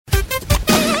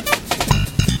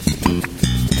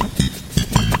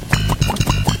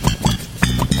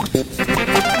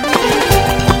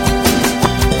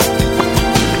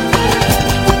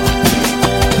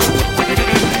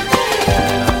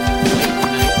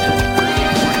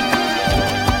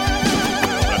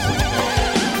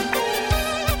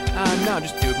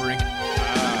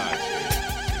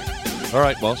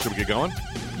right, well, should we get going?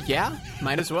 Yeah,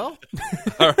 might as well.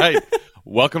 All right.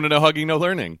 Welcome to No Hugging, No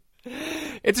Learning.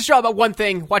 It's a show about one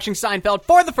thing, watching Seinfeld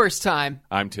for the first time.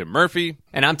 I'm Tim Murphy.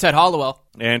 And I'm Ted Hollowell.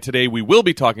 And today we will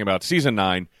be talking about Season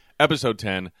 9, Episode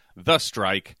 10, The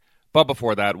Strike. But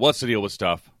before that, what's the deal with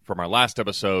stuff from our last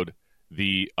episode,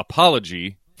 The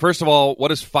Apology. First of all,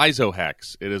 what is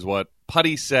FISO-HEX? It is what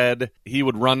Putty said he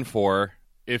would run for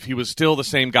if he was still the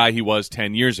same guy he was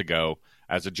 10 years ago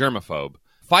as a germaphobe.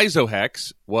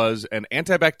 FISO-HEX was an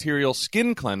antibacterial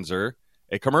skin cleanser,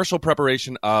 a commercial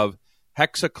preparation of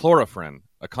hexachlorophene,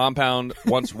 a compound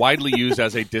once widely used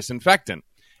as a disinfectant.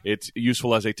 It's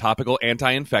useful as a topical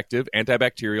anti-infective,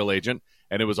 antibacterial agent,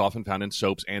 and it was often found in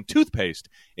soaps and toothpaste.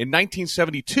 In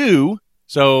 1972,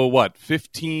 so what,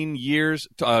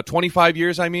 25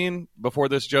 years, before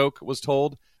this joke was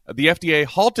told, the FDA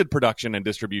halted production and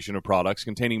distribution of products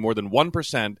containing more than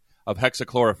 1% of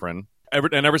hexachlorophene.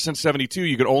 And ever since 72,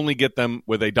 you could only get them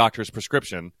with a doctor's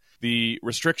prescription. The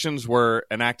restrictions were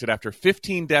enacted after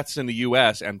 15 deaths in the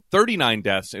U.S. and 39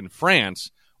 deaths in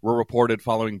France were reported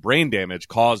following brain damage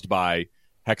caused by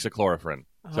hexachlorophene.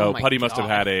 So Putty must have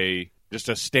had just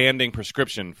a standing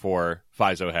prescription for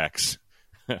FISO-HEX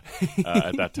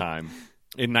at that time.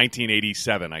 In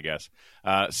 1987, I guess.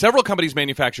 Several companies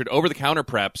manufactured over-the-counter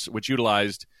preps which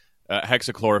utilized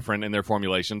hexachlorophene in their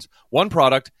formulations. One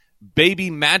product, Baby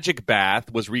Magic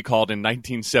Bath, was recalled in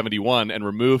 1971 and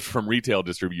removed from retail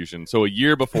distribution. So a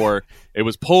year before it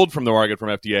was pulled from the market from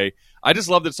FDA. I just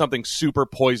love that something super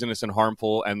poisonous and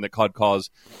harmful and that could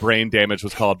cause brain damage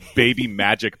was called Baby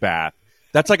Magic Bath.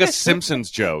 That's like a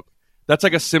Simpsons joke. That's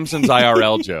like a Simpsons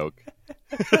IRL joke.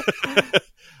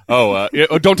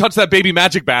 Don't touch that Baby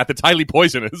Magic Bath. It's highly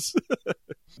poisonous.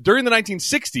 During the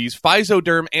 1960s,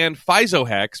 FISODERM and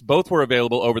FISO-HEX both were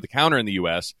available over the counter in the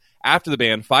U.S. After the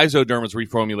ban, FISODERM was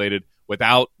reformulated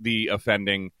without the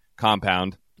offending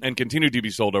compound and continued to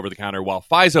be sold over the counter, while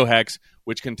FISO-HEX,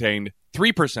 which contained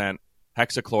 3%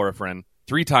 hexachlorophene,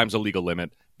 3 times the legal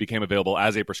limit, became available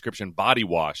as a prescription body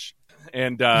wash.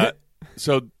 And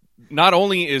so not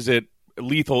only is it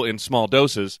lethal in small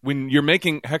doses, when you're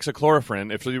making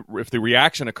hexachlorophene, if the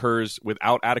reaction occurs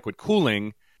without adequate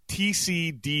cooling,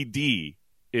 TCDD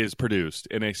is produced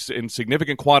in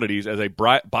significant quantities as a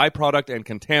byproduct and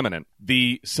contaminant.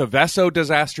 The Seveso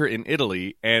disaster in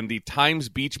Italy and the Times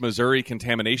Beach, Missouri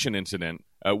contamination incident,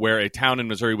 where a town in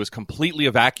Missouri was completely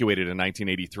evacuated in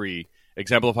 1983,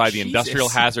 exemplify the industrial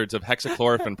hazards of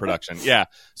hexachlorophene production. Yeah,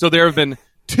 so there have been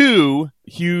 2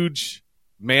 huge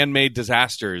man-made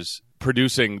disasters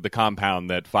producing the compound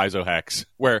that FISO-HEX,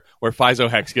 where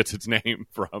FISO-HEX gets its name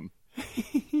from.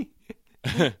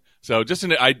 So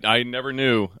I never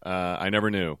knew. I never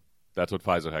knew that's what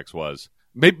FISO-HEX was.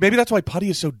 Maybe that's why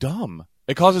Putty is so dumb.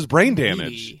 It causes brain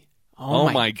damage. Oh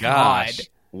my gosh!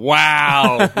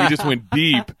 Wow, we just went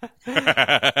deep.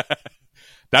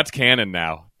 That's canon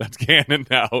now. I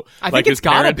think it's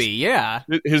gotta be. Yeah.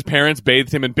 His parents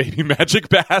bathed him in Baby Magic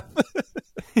Bath,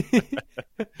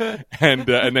 and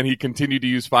then he continued to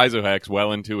use FISO-HEX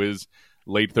well into his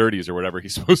late 30s or whatever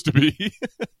he's supposed to be.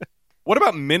 What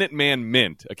about Minuteman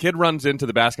Mint? A kid runs into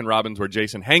the Baskin-Robbins where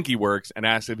Jason Hankey works and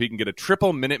asks if he can get a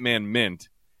triple Minuteman Mint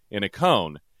in a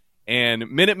cone. And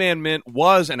Minuteman Mint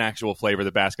was an actual flavor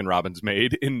that Baskin-Robbins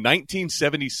made in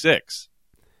 1976.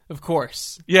 Of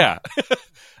course. Yeah.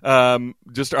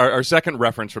 Just our second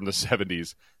reference from the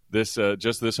 70s. This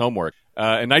homework.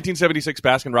 In 1976,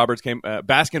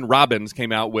 Baskin-Robbins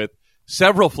came out with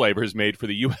several flavors made for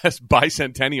the U.S.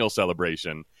 bicentennial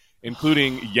celebration,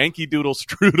 including Yankee Doodle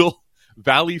Strudel,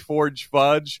 Valley Forge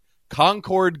Fudge,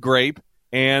 Concord Grape,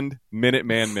 and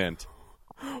Minuteman Mint.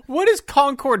 What does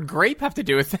Concord Grape have to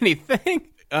do with anything?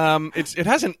 It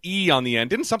has an E on the end.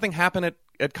 Didn't something happen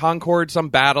at Concord, some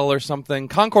battle or something?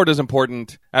 Concord is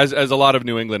important, as a lot of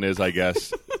New England is, I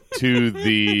guess, to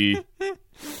the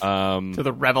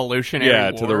Revolutionary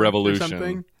War. To the Revolution. Or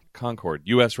something? Concord,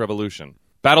 U.S. Revolution.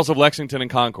 Battles of Lexington and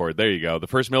Concord. There you go. The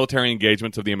first military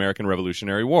engagements of the American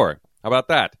Revolutionary War. How about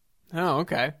that? Oh,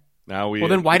 okay. Well,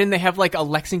 then why didn't they have like a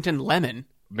Lexington lemon?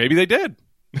 Maybe they did.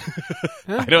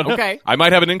 I don't know. Okay. I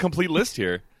might have an incomplete list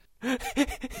here.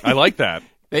 I like that.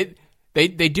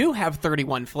 They do have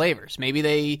 31 flavors. Maybe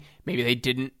they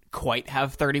didn't quite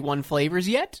have 31 flavors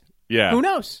yet. Yeah. Who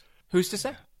knows? Who's to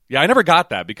say? Yeah, I never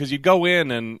got that because you'd go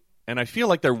in and I feel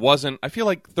like there wasn't. I feel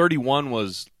like 31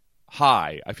 was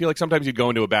high. I feel like sometimes you'd go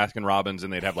into a Baskin-Robbins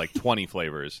and they'd have like 20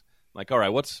 flavors. Like, all right,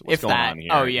 what's going on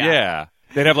here? Oh, yeah. Yeah.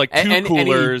 They'd have like 2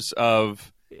 coolers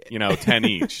of, 10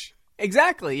 each.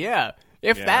 Exactly, yeah.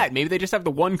 If that, maybe they just have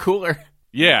the one cooler.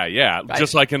 Yeah.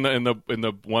 Just like in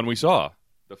the one we saw,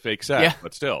 the fake set,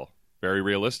 but still very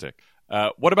realistic.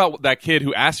 What about that kid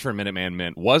who asked for Minuteman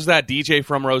Mint? Was that DJ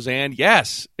from Roseanne?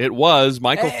 Yes, it was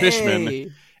Michael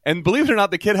Fishman. And believe it or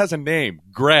not, the kid has a name,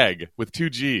 Greg, with 2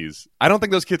 G's. I don't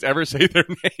think those kids ever say their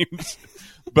names,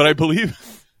 but I believe...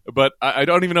 But I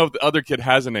don't even know if the other kid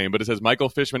has a name, but it says Michael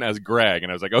Fishman as Greg.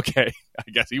 And I was like, okay,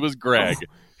 I guess he was Greg.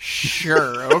 Oh,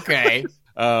 sure, okay.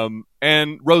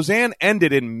 And Roseanne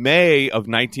ended in May of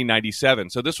 1997.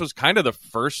 So this was kind of the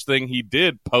first thing he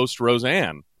did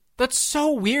post-Roseanne. That's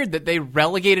so weird that they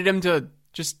relegated him to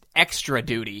just extra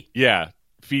duty. Yeah,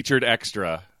 featured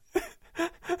extra.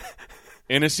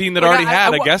 In a scene that already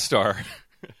had a guest star.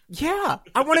 Yeah.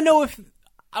 I want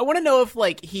to know if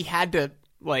like he had to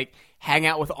like hang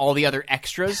out with all the other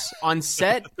extras on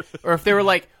set, or if they were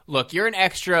like, look, you're an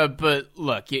extra, but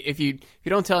look, if you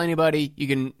don't tell anybody, you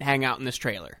can hang out in this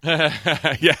trailer.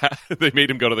 Yeah, they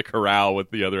made him go to the corral with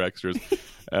the other extras.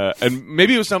 And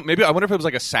maybe it was maybe I wonder if it was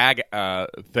like a SAG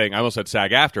thing. I almost said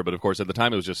SAG after, but of course at the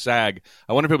time it was just SAG.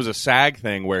 I wonder if it was a SAG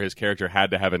thing where his character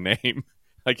had to have a name.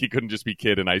 Like he couldn't just be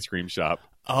Kid in Ice Cream Shop.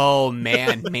 Oh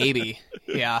man, maybe.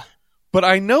 Yeah. But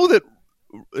I know that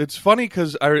it's funny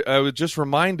because I was just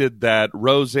reminded that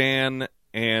Roseanne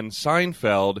and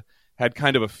Seinfeld had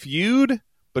kind of a feud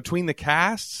between the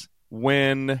casts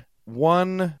when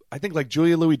I think like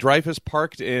Julia Louis-Dreyfus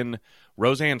parked in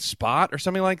Roseanne's spot or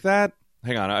something like that.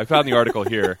 Hang on, I found the article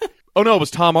here. Oh no, it was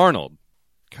Tom Arnold.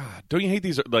 God, don't you hate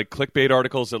these like clickbait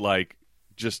articles that like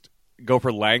just go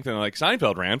for length and like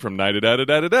Seinfeld ran from da da da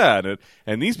da da da,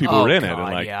 and these people were in it, and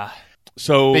like yeah.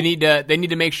 So they need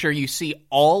to make sure you see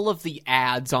all of the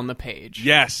ads on the page.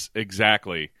 Yes,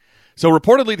 exactly. So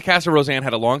reportedly, the cast of Roseanne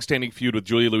had a long-standing feud with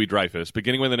Julia Louis-Dreyfus,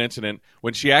 beginning with an incident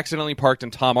when she accidentally parked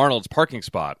in Tom Arnold's parking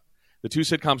spot. The 2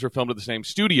 sitcoms were filmed at the same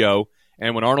studio,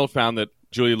 and when Arnold found that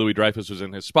Julia Louis-Dreyfus was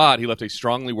in his spot, he left a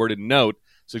strongly worded note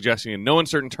suggesting in no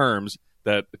uncertain terms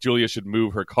that Julia should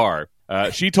move her car.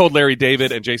 She told Larry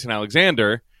David and Jason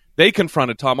Alexander they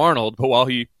confronted Tom Arnold, but while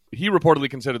he reportedly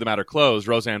considered the matter closed,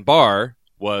 Roseanne Barr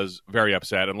was very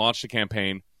upset and launched a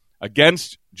campaign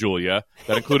against Julia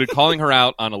that included calling her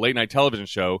out on a late-night television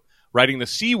show, writing the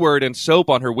C word and soap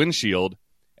on her windshield,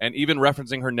 and even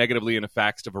referencing her negatively in a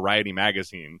fax to Variety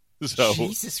magazine. So,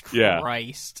 Jesus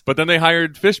Christ. Yeah. But then they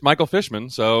hired Michael Fishman,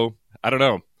 so I don't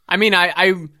know. I mean,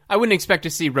 I wouldn't expect to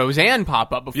see Roseanne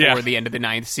pop up before the end of the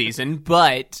 9th season,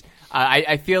 but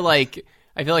I feel like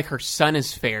her son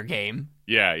is fair game.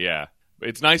 Yeah.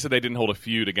 It's nice that they didn't hold a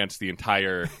feud against the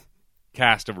entire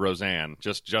cast of Roseanne,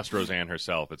 just Roseanne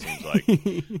herself, it seems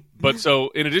like. But so,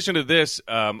 in addition to this,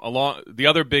 the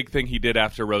other big thing he did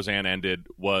after Roseanne ended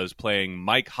was playing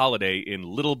Mike Holliday in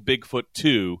Little Bigfoot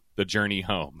 2: The Journey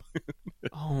Home.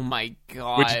 Oh my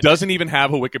God. Which doesn't even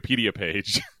have a Wikipedia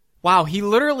page. Wow, he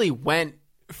literally went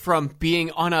from being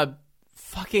on a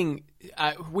fucking...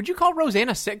 would you call Roseanne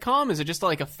a sitcom? Is it just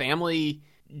like a family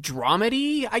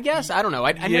dramedy, I guess? I don't know.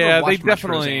 I never watched much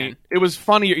Roseanne. It was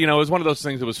funny. It was one of those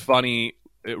things that was funny,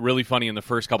 really funny in the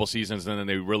first couple seasons, and then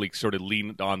they really sort of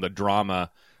leaned on the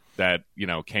drama that,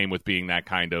 came with being that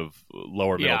kind of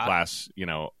lower middle class,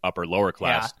 upper lower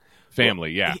class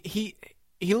family. Well, he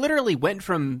literally went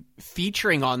from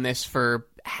featuring on this for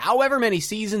however many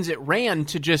seasons it ran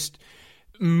to just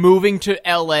moving to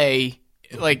LA,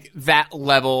 like that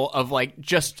level of like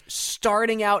just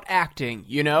starting out acting,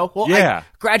 Well, I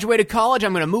graduated college,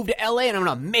 I'm going to move to LA and I'm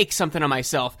going to make something of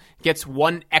myself. Gets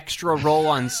one extra role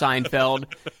on Seinfeld,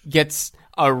 gets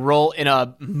a role in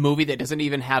a movie that doesn't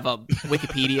even have a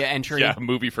Wikipedia entry. Yeah, a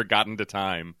movie forgotten to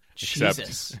time.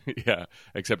 Jesus.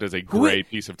 Except as a great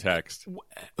piece of text.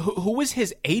 Who was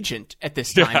his agent at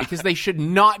this time? Because they should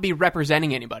not be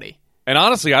representing anybody. And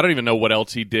honestly, I don't even know what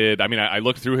else he did. I mean, I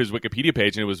looked through his Wikipedia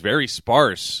page, and it was very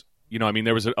sparse.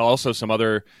 There was also some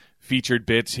other featured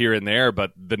bits here and there,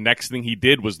 but the next thing he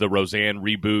did was the Roseanne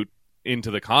reboot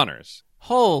Into the Connors.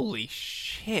 Holy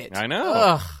shit. I know.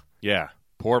 Ugh. Yeah,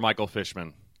 poor Michael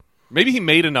Fishman. Maybe he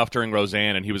made enough during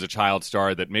Roseanne, and he was a child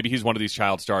star that maybe he's one of these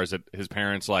child stars that his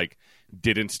parents,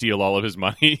 didn't steal all of his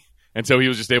money, and so he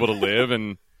was just able to live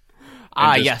and...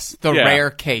 yes, the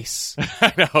rare case.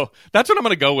 I know. That's what I'm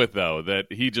going to go with, though, that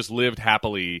he just lived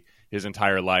happily his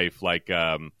entire life, like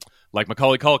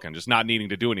Macaulay Culkin, just not needing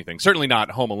to do anything. Certainly not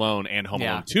Home Alone and Home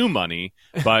Alone 2 money,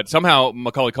 but somehow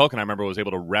Macaulay Culkin, I remember, was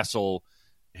able to wrestle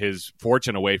his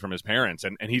fortune away from his parents,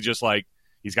 and he just,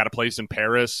 he's got a place in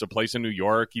Paris, a place in New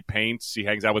York, he paints, he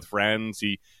hangs out with friends,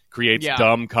 he creates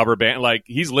dumb cover band,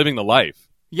 he's living the life.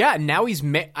 Yeah, now he's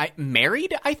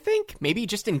married, I think. Maybe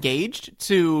just engaged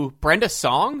to Brenda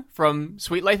Song from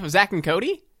Sweet Life of Zack and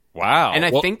Cody. Wow. And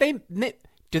I think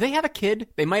do they have a kid?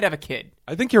 They might have a kid.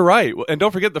 I think you're right. And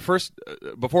don't forget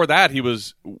before that, he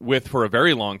was with, for a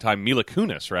very long time, Mila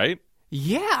Kunis, right?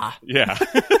 Yeah. Yeah.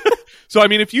 So I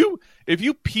mean, if you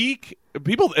peak,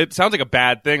 people, it sounds like a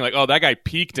bad thing. Like, oh, that guy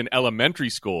peaked in elementary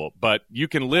school, but you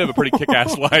can live a pretty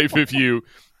kick-ass life if you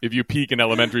peak in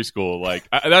elementary school. Like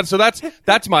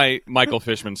that's my Michael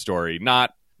Fishman story.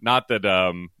 Not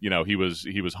that he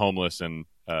was homeless and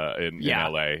in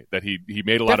L.A. That he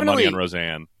made a lot of money on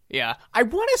Roseanne. Yeah, I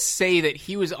want to say that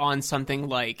he was on something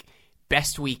like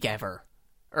Best Week Ever.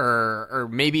 Or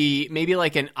maybe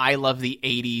like an I Love the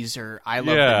 80s or I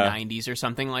Love the 90s or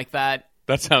something like that.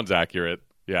 That sounds accurate.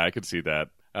 Yeah, I could see that.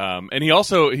 And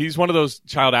he's one of those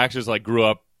child actors like grew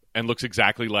up and looks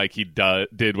exactly like he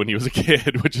did when he was a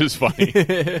kid, which is funny.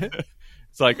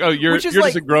 It's like, oh, you're just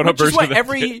a grown up version of that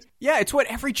kid. Yeah, it's what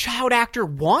every child actor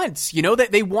wants. You know,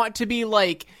 that they want to be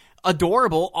like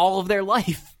adorable all of their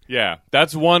life. Yeah,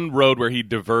 that's one road where he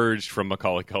diverged from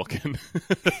Macaulay Culkin.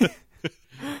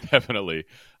 Definitely.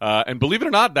 And believe it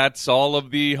or not, that's all of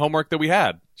the homework that we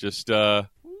had. Just,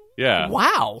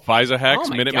 Wow. Faiza Hex,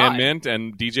 Minuteman Mint,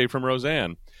 and DJ from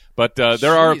Roseanne. But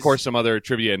there are, of course, some other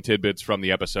trivia and tidbits from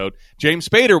the episode. James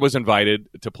Spader was invited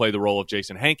to play the role of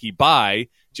Jason Hankey by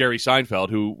Jerry Seinfeld,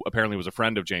 who apparently was a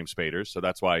friend of James Spader's, so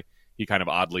that's why he kind of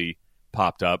oddly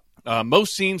popped up.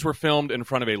 Most scenes were filmed in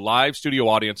front of a live studio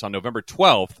audience on November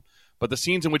 12th, but the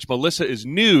scenes in which Melissa is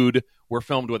nude were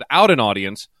filmed without an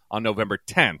audience on November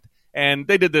 10th. And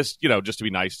they did this, just to be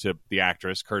nice to the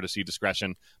actress, courtesy,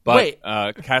 discretion. But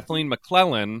Kathleen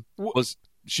McClellan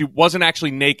wasn't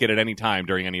actually naked at any time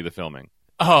during any of the filming.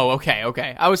 Oh,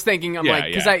 okay. I was thinking,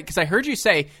 because I heard you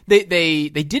say they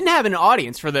didn't have an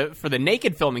audience for the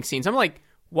naked filming scenes. I'm like,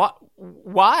 what?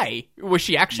 Why was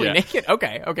she actually naked?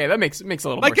 Okay, that makes a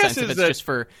little more sense if it's just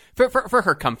for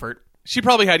her comfort. She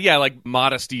probably had, like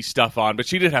modesty stuff on, but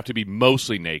she did have to be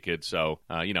mostly naked. So,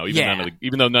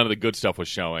 even though none of the good stuff was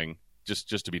showing,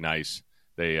 just to be nice,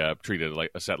 they treated it like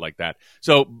a set like that.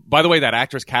 So, by the way, that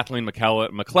actress Kathleen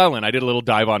McClellan, I did a little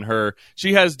dive on her.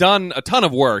 She has done a ton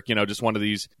of work. Just one of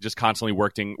these just constantly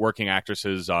working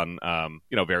actresses on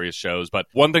various shows. But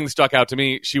one thing that stuck out to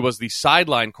me, she was the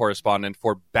sideline correspondent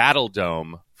for Battle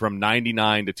Dome from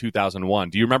 99 to 2001.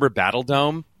 Do you remember Battle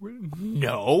Dome?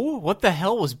 No. What the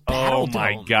hell was Battle Dome? Oh,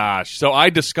 my gosh. So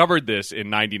I discovered this in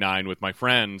 99 with my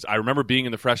friends. I remember being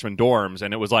in the freshman dorms,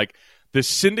 and it was like this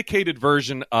syndicated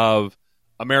version of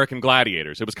American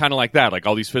Gladiators. It was kind of like that, like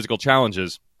all these physical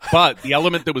challenges. But the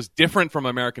element that was different from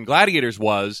American Gladiators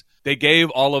was they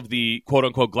gave all of the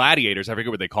quote-unquote gladiators, I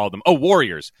forget what they called them,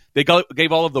 warriors. They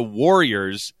gave all of the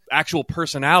warriors actual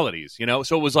personalities,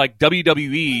 So it was like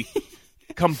WWE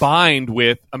combined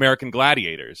with American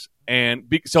Gladiators. And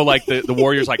so like the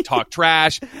warriors like talk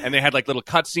trash, and they had like little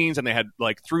cutscenes, and they had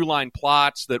like through line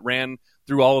plots that ran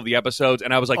through all of the episodes.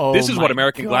 And I was like, this is what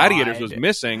American Gladiators was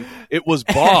missing. It was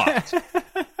bought.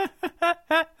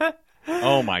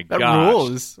 Oh my god. That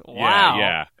rules. Wow.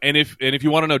 Yeah. And if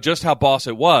you want to know just how boss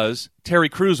it was, Terry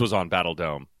Crews was on Battle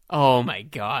Dome. Oh my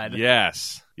god.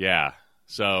 Yes. Yeah.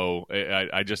 So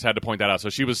I just had to point that out. So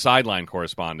she was sideline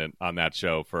correspondent on that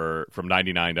show from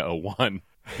 99 to 01.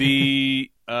 The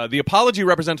apology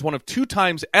represents one of 2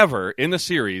 times ever in the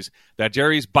series that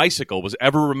Jerry's bicycle was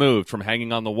ever removed from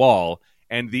hanging on the wall,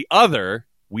 and the other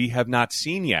we have not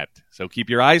seen yet. So keep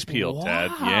your eyes peeled, wow.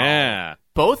 Ted. Yeah.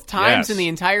 Both times in the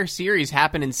entire series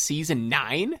happen in season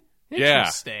 9?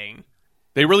 Interesting. Yeah.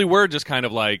 They really were just kind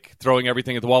of like throwing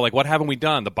everything at the wall. Like, what haven't we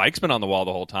done? The bike's been on the wall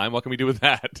the whole time. What can we do with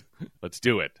that? Let's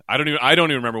do it. I don't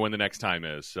even remember when the next time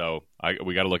is. So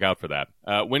we got to look out for that.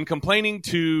 When complaining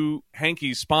to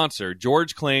Hankey's sponsor,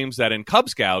 George claims that in Cub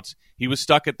Scouts, he was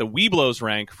stuck at the Webelos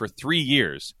rank for 3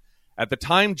 years. At the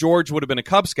time George would have been a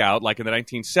Cub Scout, like in the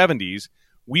 1970s,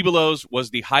 Webelos was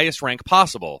the highest rank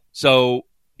possible. So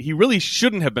he really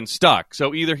shouldn't have been stuck.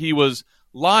 So either he was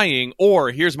lying, or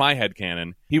here's my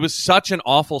headcanon, he was such an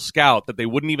awful scout that they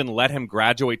wouldn't even let him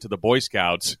graduate to the Boy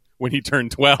Scouts when he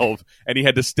turned 12, and he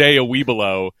had to stay a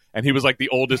Webelo, and he was like the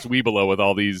oldest Webelo with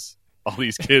all these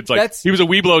kids. Like he was a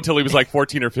Webelo until he was like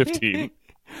 14 or 15.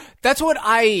 That's what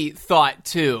I thought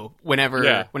too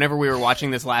whenever we were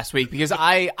watching this last week, because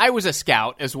I was a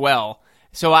scout as well.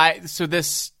 So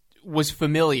this was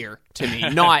familiar to me,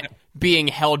 not being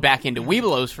held back into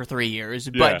Webelos for 3 years,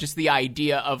 but just the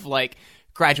idea of like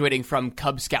graduating from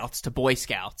Cub Scouts to Boy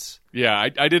Scouts. Yeah, I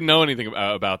didn't know anything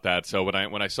about that. So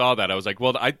when I saw that, I was like,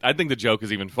 well, I think the joke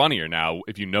is even funnier now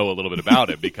if you know a little bit about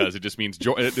it, because it just means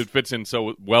it fits in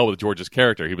so well with George's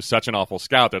character. He was such an awful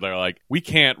scout that they're like, we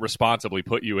can't responsibly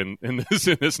put you in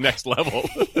this next level.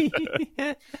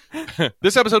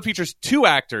 This episode features 2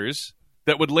 actors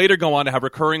that would later go on to have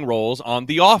recurring roles on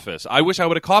The Office. I wish I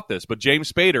would have caught this, but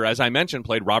James Spader, as I mentioned,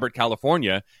 played Robert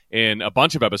California in a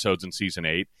bunch of episodes in Season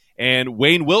 8, And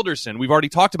Wayne Wilderson, we've already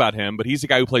talked about him, but he's the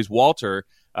guy who plays Walter,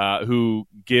 who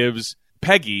gives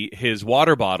Peggy his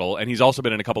water bottle, and he's also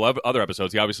been in a couple of other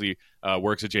episodes. He obviously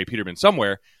works at J. Peterman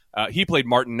somewhere. He played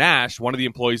Martin Nash, one of the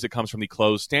employees that comes from the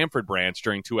closed Stanford branch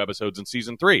during 2 episodes in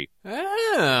season 3.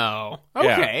 Oh,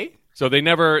 okay. Yeah. So they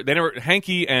never,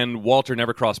 Hanky and Walter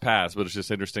never cross paths, but it's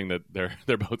just interesting that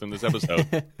they're both in this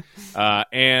episode.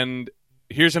 And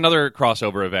here's another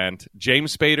crossover event.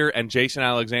 James Spader and Jason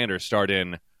Alexander starred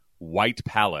in White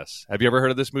Palace. Have you ever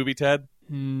heard of this movie, Ted?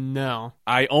 No.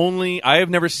 I have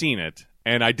never seen it,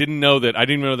 and I didn't know that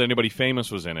anybody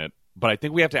famous was in it, but I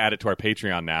think we have to add it to our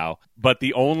Patreon now. But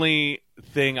the only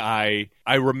thing I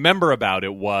remember about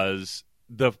it was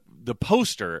the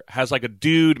poster has like a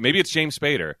dude, maybe it's James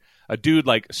Spader, a dude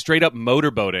like straight up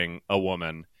motorboating a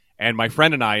woman. And my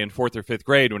friend and I in 4th or 5th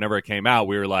grade, whenever it came out,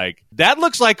 we were like, that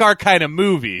looks like our kind of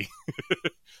movie.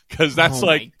 Because that's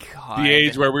the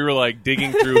age where we were like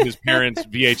digging through his parents'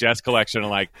 VHS collection and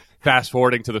like fast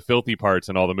forwarding to the filthy parts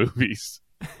in all the movies.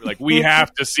 We're like, we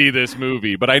have to see this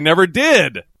movie, but I never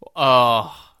did.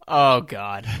 Oh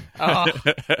God. Oh.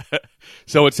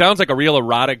 So it sounds like a real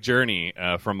erotic journey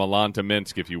from Milan to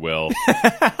Minsk, if you will.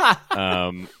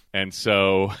 And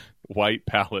so White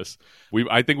Palace.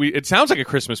 It sounds like a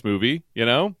Christmas movie, you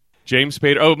know? James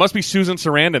Spader. Oh, it must be Susan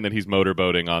Sarandon that he's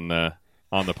motorboating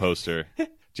on the poster.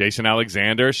 Jason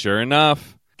Alexander, sure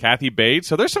enough. Kathy Bates.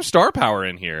 So there's some star power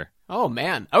in here. Oh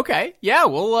man. Okay. Yeah,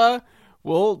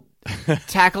 we'll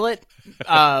tackle it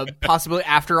possibly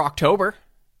after October.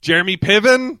 Jeremy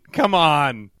Piven? Come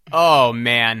on. Oh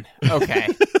man. Okay.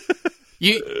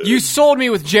 You sold me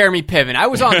with Jeremy Piven. I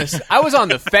was on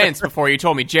the fence before you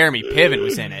told me Jeremy Piven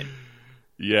was in it.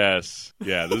 Yes.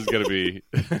 Yeah, this is going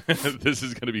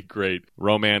to be great.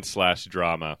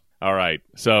 Romance/drama. All right.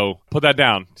 So put that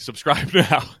down. Subscribe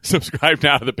now. Subscribe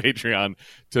now to the Patreon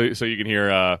so you can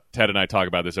hear Ted and I talk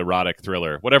about this erotic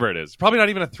thriller, whatever it is. Probably not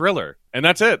even a thriller. And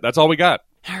that's it. That's all we got.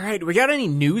 All right. We got any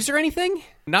news or anything?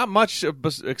 Not much,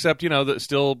 except, that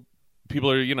still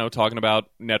people are, talking about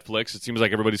Netflix. It seems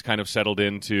like everybody's kind of settled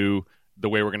into the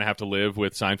way we're going to have to live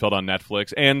with Seinfeld on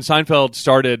Netflix. And Seinfeld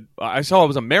started, I saw it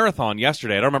was a marathon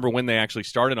yesterday. I don't remember when they actually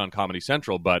started on Comedy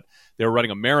Central, but they were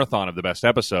running a marathon of the best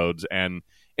episodes. And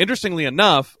interestingly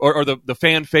enough, or the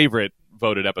fan favorite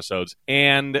voted episodes.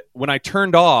 And when I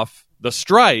turned off the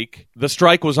strike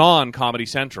was on Comedy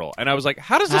Central. And I was like,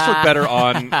 how does this look better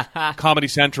on Comedy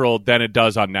Central than it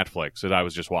does on Netflix that I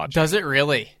was just watching? Does it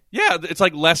really? Yeah, it's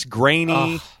like less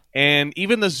grainy. Ugh. And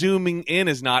even the zooming in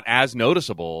is not as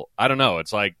noticeable. I don't know.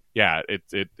 It's like, yeah,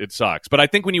 it sucks. But I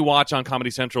think when you watch on Comedy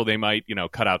Central, they might,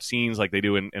 cut out scenes like they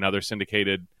do in other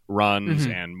syndicated runs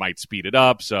and might speed it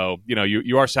up. So,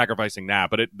 you are sacrificing that,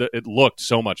 but it looked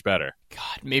so much better.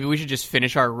 God, maybe we should just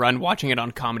finish our run watching it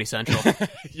on Comedy Central.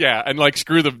 Yeah, and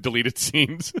screw the deleted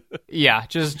scenes. Yeah,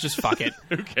 just fuck it.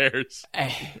 Who cares?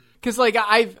 Because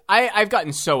I've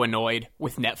gotten so annoyed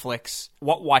with Netflix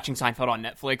watching Seinfeld on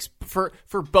Netflix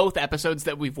for both episodes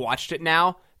that we've watched it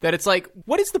now that it's like,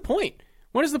 what is the point?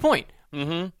 What is the point?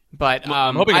 Mm-hmm. But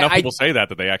I'm hoping enough people say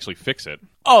that they actually fix it.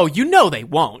 Oh, they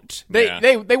won't.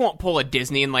 They won't pull a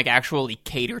Disney and actually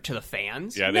cater to the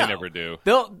fans. Yeah, they never do.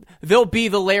 They'll be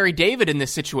the Larry David in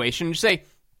this situation and say,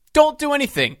 don't do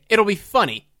anything. It'll be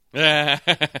funny. But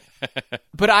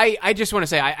I just want to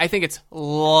say I think it's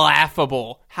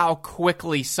laughable how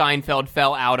quickly Seinfeld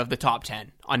fell out of the top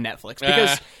 10 on Netflix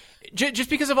because just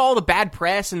because of all the bad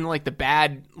press and the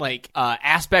bad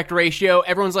aspect ratio,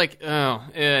 everyone's like, no,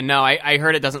 I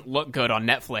heard it doesn't look good on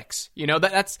Netflix.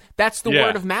 That's the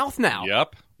word of mouth now.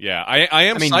 Yep. Yeah, I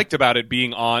am psyched about it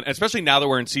being on, especially now that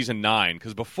we're in season 9.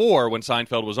 Because before, when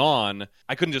Seinfeld was on,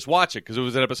 I couldn't just watch it because it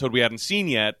was an episode we hadn't seen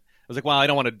yet. I was like, well, I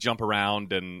don't want to jump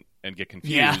around and get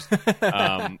confused.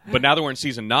 Yeah. But now that we're in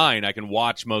season 9, I can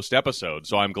watch most episodes.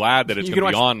 So I'm glad that it's going to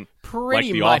be on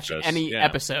pretty much Office. Any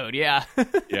episode. Yeah.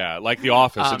 Yeah, like The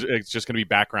Office. It's just going to be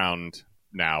background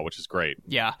now, which is great.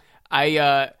 Yeah.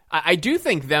 I do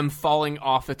think them falling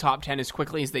off the top 10 as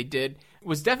quickly as they did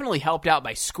was definitely helped out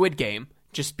by Squid Game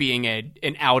just being an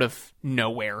out of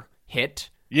nowhere hit.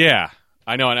 Yeah,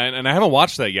 I know, and I haven't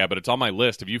watched that yet, but it's on my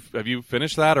list. Have you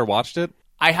finished that or watched it?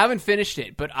 I haven't finished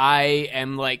it, but I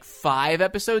am 5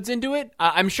 episodes into it.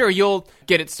 I'm sure you'll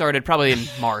get it started probably in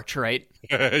March, right?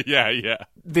 Yeah.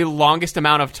 The longest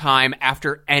amount of time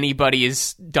after anybody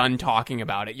is done talking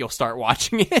about it, you'll start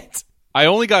watching it. I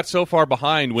only got so far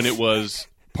behind when it was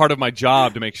part of my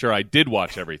job to make sure I did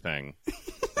watch everything.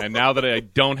 And now that I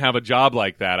don't have a job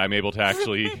like that, I'm able to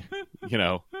actually,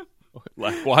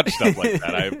 watch stuff like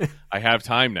that. I have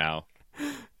time now.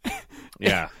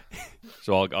 Yeah.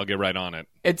 So I'll get right on it.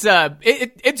 It's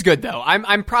good though.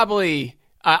 I'm probably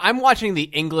I'm watching the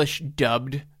English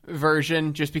dubbed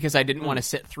version just because I didn't want to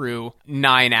sit through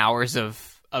 9 hours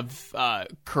of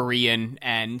Korean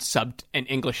and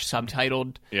English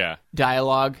subtitled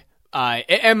dialogue.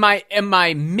 Am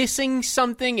I missing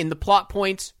something in the plot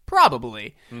points?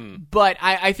 Probably. But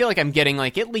I feel like I'm getting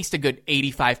like at least a good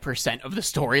 85% of the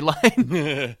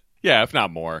storyline. Yeah, if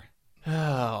not more.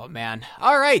 Oh, man.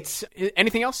 All right.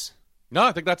 Anything else? No,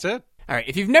 I think that's it. All right.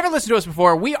 If you've never listened to us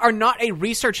before, we are not a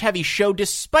research-heavy show,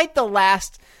 despite the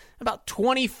last about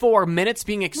 24 minutes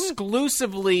being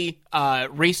exclusively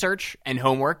research and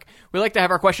homework. We like to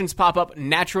have our questions pop up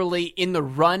naturally in the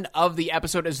run of the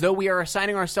episode as though we are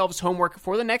assigning ourselves homework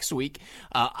for the next week.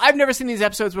 I've never seen these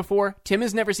episodes before. Tim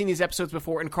has never seen these episodes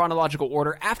before in chronological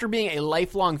order after being a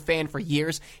lifelong fan for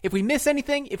years. If we miss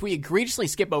anything, if we egregiously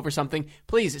skip over something,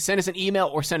 please send us an email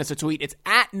or send us a tweet. It's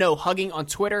at NoHugging on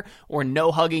Twitter or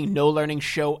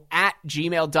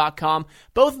NoHuggingNoLearningShow@gmail.com.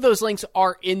 Both of those links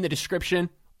are in the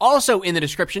description. Also in the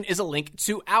description is a link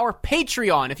to our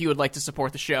Patreon if you would like to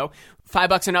support the show.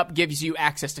 $5 and up gives you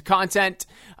access to content.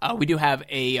 We do have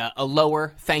a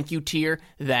lower thank you tier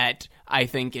that I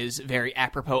think is very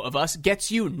apropos of us.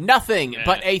 Gets you nothing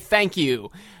but a thank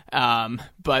you.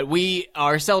 But we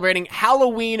are celebrating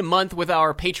Halloween month with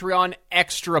our Patreon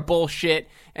extra bullshit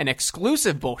and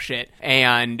exclusive bullshit.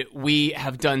 And we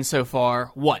have done so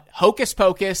far, Hocus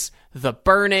Pocus, The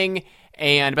Burning,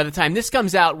 and by the time this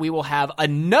comes out, we will have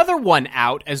another one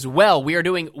out as well. We are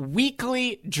doing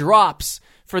weekly drops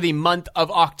for the month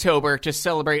of October to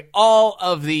celebrate all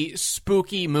of the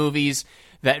spooky movies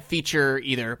that feature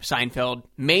either Seinfeld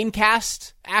main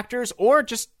cast actors or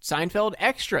just Seinfeld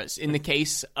extras in the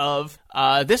case of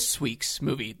this week's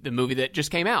movie, the movie that just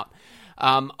came out.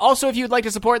 Also, if you'd like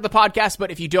to support the podcast,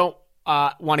 but if you don't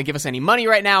want to give us any money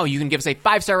right now, you can give us a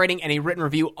 5-star rating and a written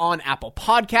review on Apple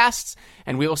Podcasts,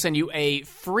 and we will send you a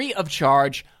free of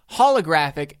charge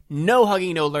holographic No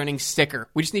Hugging No Learning sticker.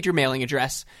 We just need your mailing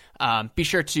address. Be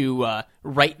sure to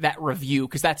write that review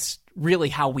because that's really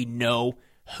how we know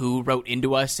who wrote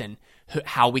into us and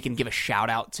how we can give a shout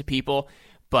out to people.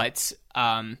 But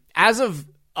as of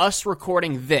us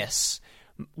recording this,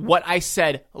 what I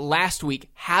said last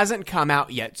week hasn't come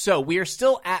out yet. So we are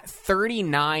still at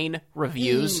 39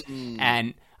 reviews,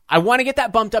 and I want to get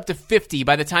that bumped up to 50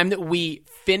 by the time that we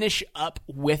finish up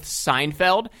with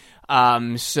Seinfeld.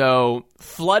 So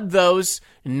flood those,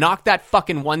 knock that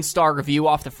fucking 1-star review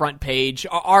off the front page.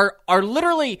 Our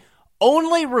literally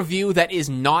only review that is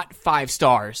not 5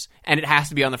 stars, and it has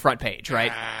to be on the front page,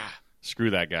 right? Screw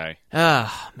that guy.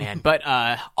 Man. But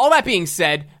all that being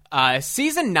said,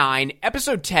 Season 9,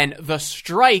 Episode 10, The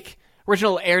Strike,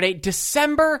 original air date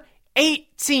December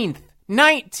 18th,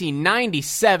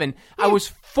 1997. I was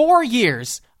 4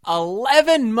 years,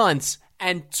 11 months,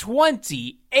 and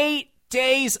 28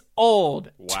 days old.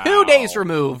 Wow. 2 days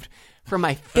removed from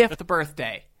my 5th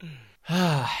birthday.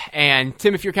 And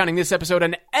Tim, if you're counting this episode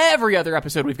and every other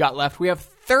episode we've got left, we have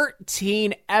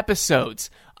 13 episodes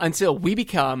until we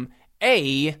become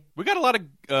we got a lot of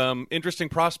interesting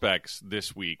prospects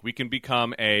this week. We can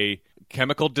become a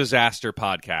chemical disaster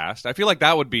podcast. I feel like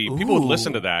that would be people would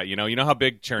listen to that. You know how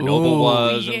big Chernobyl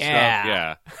was and stuff.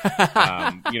 Yeah.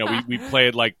 We play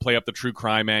up the true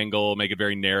crime angle, make it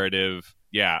very narrative.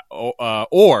 Yeah.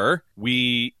 Or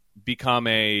we become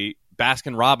a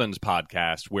Baskin Robbins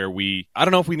podcast where I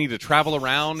don't know if we need to travel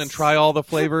around and try all the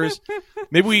flavors.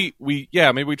 Maybe we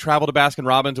travel to Baskin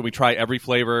Robbins and we try every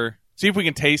flavor. See if we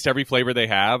can taste every flavor they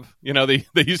have. You know, they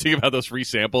used to give out those free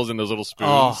samples in those little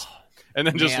spoons and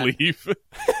then just leave.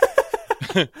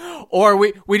 Or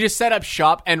we just set up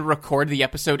shop and record the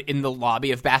episode in the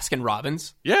lobby of Baskin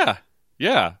Robbins. Yeah.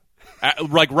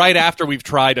 Like right after we've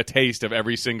tried a taste of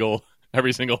every single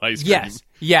ice cream. Yes.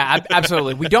 Yeah,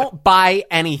 absolutely. We don't buy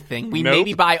anything. We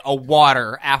maybe buy a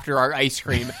water after our ice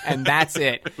cream, and that's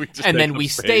it. And then we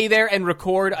stay there and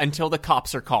record until the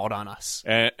cops are called on us.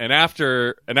 And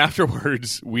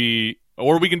afterwards, we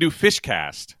can do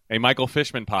Fishcast, a Michael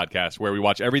Fishman podcast where we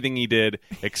watch everything he did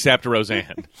except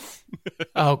Roseanne.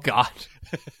 Oh, God.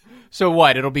 So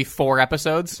what? It'll be 4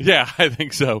 episodes? Yeah, I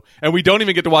think so. And we don't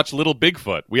even get to watch Little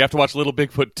Bigfoot. We have to watch Little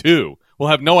Bigfoot 2. We'll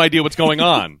have no idea what's going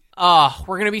on.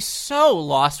 We're going to be so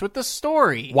lost with the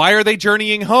story. Why are they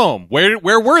journeying home? Where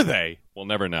were they? We'll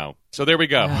never know. So there we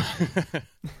go.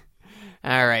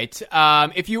 All right.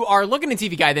 If you are looking at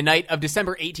TV Guide the night of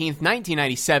December 18th,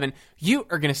 1997, you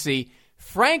are going to see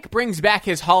Frank brings back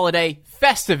his holiday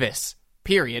Festivus,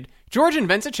 period. George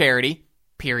invents a charity,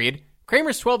 period.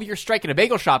 Kramer's 12-year strike at a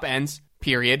bagel shop ends,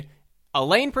 period.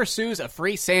 Elaine pursues a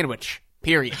free sandwich,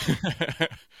 period.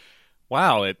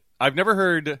 Wow, I've never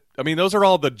heard... I mean, those are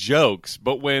all the jokes,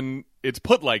 but when it's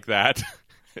put like that,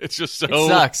 It's just so... It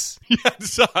sucks. Yeah, it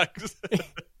sucks.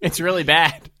 It's really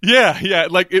bad. Yeah.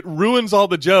 Like, it ruins all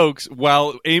the jokes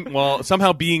while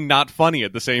somehow being not funny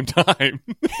at the same time.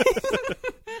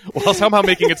 While somehow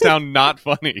making it sound not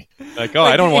funny. Like,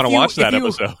 I don't want to watch that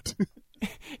episode.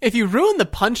 If you ruin the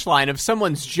punchline of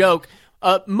someone's joke,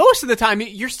 most of the time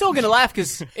you're still going to laugh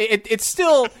because it's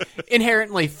still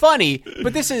inherently funny,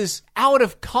 but this is out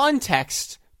of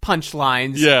context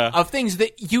punchlines of things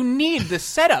that you need the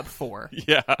setup for.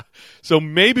 Yeah. So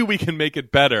maybe we can make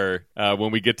it better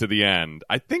when we get to the end.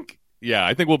 I think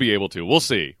we'll be able to. We'll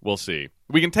see.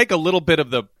 We can take a little bit of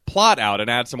the plot out and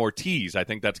add some more tease. I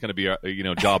think that's going to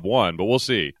be job one, but we'll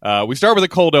see. We start with a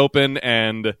cold open,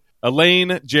 and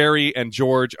Elaine, Jerry, and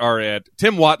George are at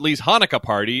Tim Whatley's Hanukkah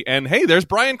party, and hey, there's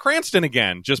Bryan Cranston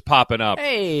again, just popping up.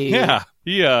 Hey.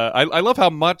 Yeah. I love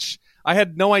how much... I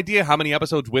had no idea how many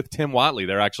episodes with Tim Whatley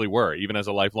there actually were, even as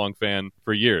a lifelong fan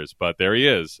for years. But there he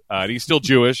is. And he's still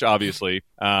Jewish, obviously.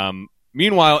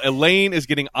 Meanwhile, Elaine is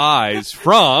getting eyes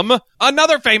from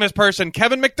another famous person,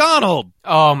 Kevin McDonald.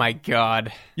 Oh, my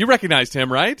God. You recognized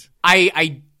him, right?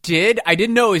 I did. I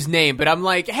didn't know his name, but I'm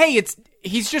like, hey,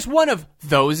 he's just one of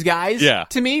those guys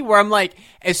to me, where I'm like,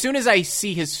 as soon as I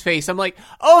see his face, I'm like,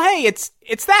 oh, hey, it's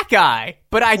that guy.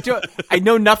 But I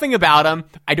know nothing about him.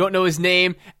 I don't know his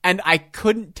name, and I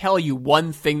couldn't tell you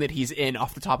one thing that he's in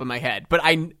off the top of my head. But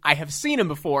I have seen him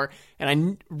before, and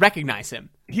I recognize him.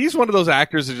 He's one of those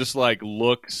actors that just like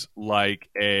looks like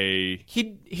a...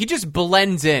 He just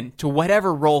blends in to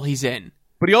whatever role he's in.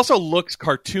 But he also looks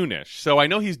cartoonish. So I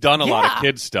know he's done a lot of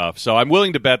kids stuff. So I'm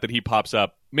willing to bet that he pops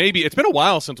up. Maybe it's been a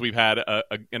while since we've had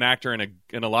an actor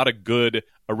in a lot of good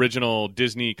original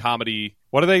Disney comedy.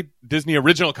 What are they? Disney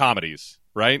original comedies,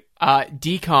 right?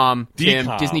 DCOM, Tim,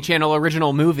 Disney Channel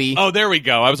original movie. Oh, there we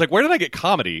go. I was like, where did I get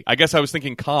comedy? I guess I was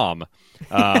thinking com.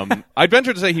 I'd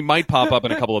venture to say he might pop up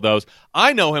in a couple of those.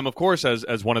 I know him, of course,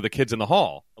 as one of the kids in the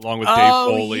hall, along with Dave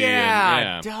Foley.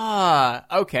 Duh.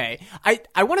 Okay.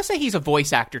 I want to say he's a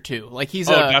voice actor too. Like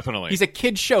definitely. He's a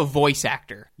kid show voice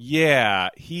actor. Yeah,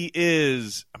 he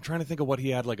is. I'm trying to think of what he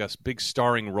had like a big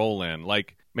starring role in.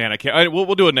 Like, man, I can't.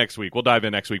 We'll do it next week. We'll dive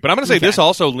in next week. But I'm going to say this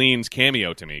also leans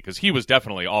cameo to me because he was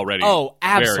definitely already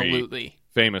absolutely very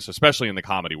famous, especially in the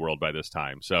comedy world by this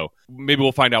time. So maybe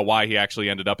we'll find out why he actually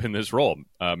ended up in this role.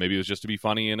 Maybe it was just to be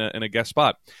funny in a guest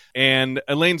spot. And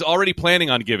Elaine's already planning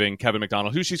on giving Kevin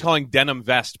McDonald, who she's calling Denim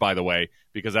Vest, by the way,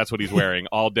 because that's what he's wearing,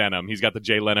 all denim. He's got the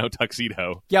Jay Leno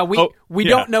tuxedo. Yeah, we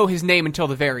don't know his name until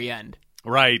the very end.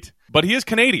 Right. But he is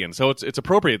Canadian, so it's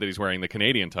appropriate that he's wearing the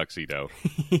Canadian tuxedo.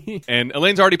 And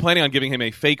Elaine's already planning on giving him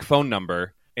a fake phone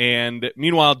number. And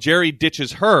meanwhile, Jerry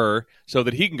ditches her so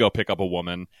that he can go pick up a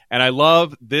woman. And I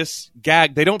love this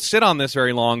gag. They don't sit on this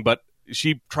very long, but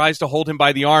she tries to hold him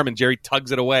by the arm, and Jerry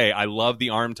tugs it away. I love the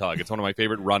arm tug. It's one of my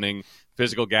favorite running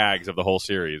physical gags of the whole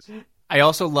series. I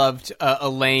also loved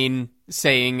Elaine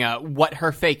saying what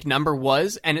her fake number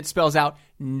was, and it spells out,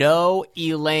 no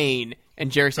Elaine.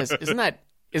 And Jerry says, isn't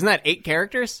that 8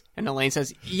 characters? And Elaine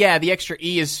says, yeah, the extra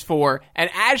E is 4.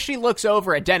 And as she looks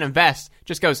over at Denim Vest,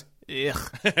 just goes,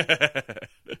 ugh.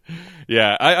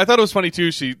 Yeah, I thought it was funny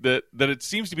too. That it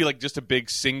seems to be like just a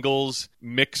big singles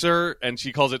mixer, and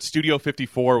she calls it Studio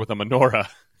 54 with a menorah.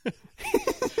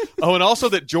 Oh, and also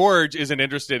that George isn't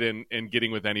interested in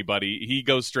getting with anybody. He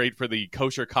goes straight for the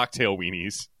kosher cocktail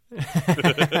weenies.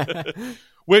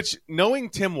 Which, knowing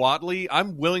Tim Whatley,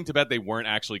 I'm willing to bet they weren't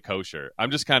actually kosher.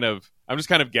 I'm just kind of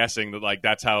guessing that like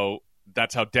that's how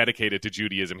dedicated to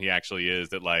Judaism he actually is.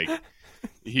 That like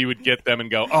he would get them and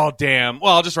go, oh damn,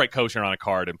 well I'll just write kosher on a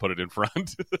card and put it in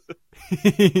front.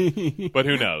 But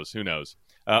who knows?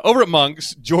 Over at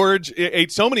Monk's, George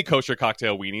ate so many kosher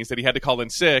cocktail weenies that he had to call in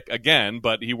sick again.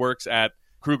 But he works at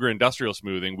Kruger Industrial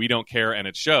Smoothing. We don't care, and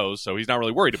it shows, so he's not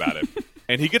really worried about it.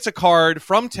 And he gets a card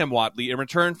from Tim Whatley in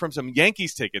return from some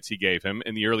Yankees tickets he gave him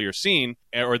in the earlier scene,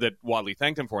 or that Whatley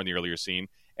thanked him for in the earlier scene.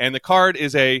 And the card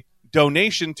is a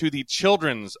donation to the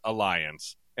Children's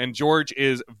Alliance. And George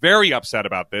is very upset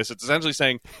about this. It's essentially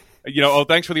saying, oh,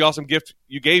 thanks for the awesome gift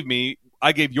you gave me.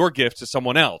 I gave your gift to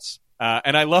someone else.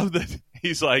 And I love that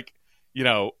he's like,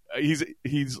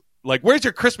 he's like, where's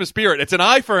your Christmas spirit? It's an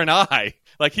eye for an eye.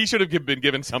 Like, he should have been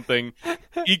given something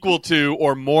equal to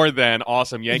or more than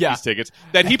awesome Yankees tickets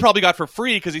that he probably got for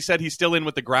free because he said he's still in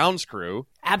with the grounds crew.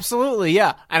 Absolutely,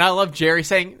 yeah. And I love Jerry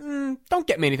saying, don't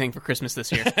get me anything for Christmas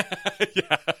this year.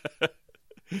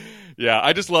 Yeah,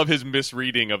 I just love his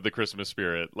misreading of the Christmas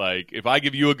spirit. Like, if I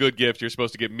give you a good gift, you're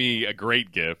supposed to give me a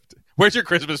great gift. Where's your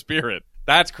Christmas spirit?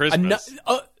 That's Christmas.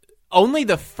 Only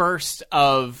the first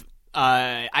of,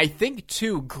 I think,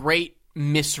 2 great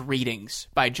misreadings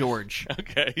by George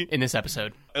Okay. in this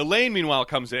episode. Elaine, meanwhile,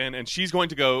 comes in and she's going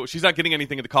to go. She's not getting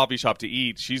anything at the coffee shop to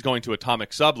eat. She's going to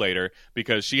Atomic Sub later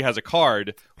because she has a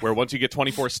card where once you get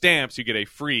 24 stamps, you get a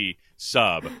free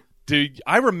sub.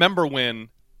 I remember when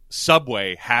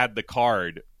Subway had the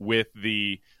card with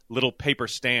the little paper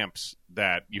stamps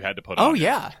that you had to put on. Oh,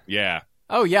 yeah. Yeah.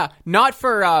 Oh, yeah. Not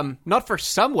for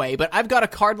Subway, but I've got a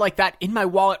card like that in my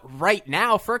wallet right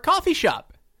now for a coffee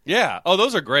shop. Yeah. Oh,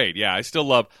 those are great. Yeah, I still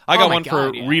love. I got one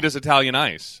for yeah. Rita's Italian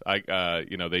Ice. They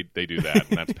do that,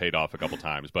 and that's paid off a couple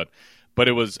times. But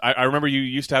it was. I remember you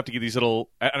used to have to get these little,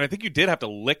 and I think you did have to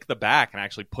lick the back and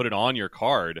actually put it on your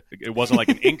card. It wasn't like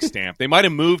an ink stamp. They might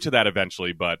have moved to that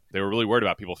eventually, but they were really worried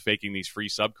about people faking these free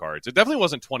sub cards. It definitely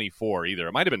wasn't 24 either.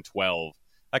 It might have been 12.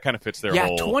 That kind of fits their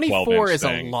whole 24 is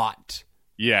thing. a lot.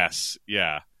 Yes.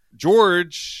 Yeah.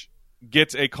 George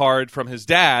gets a card from his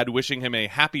dad wishing him a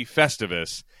happy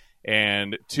Festivus.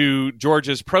 And to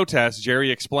George's protest, Jerry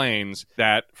explains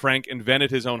that Frank invented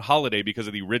his own holiday because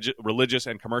of the religious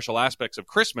and commercial aspects of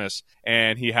Christmas.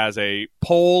 And he has a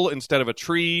pole instead of a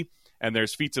tree. And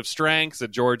there's feats of strength that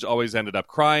George always ended up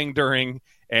crying during.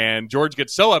 And George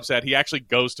gets so upset, he actually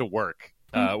goes to work,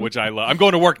 which I love. I'm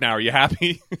going to work now. Are you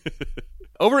happy?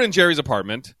 Over in Jerry's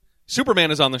apartment,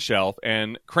 Superman is on the shelf,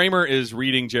 and Kramer is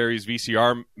reading Jerry's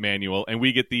VCR manual, and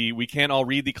we get the "we can't all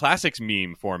read the classics"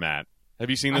 meme format. Have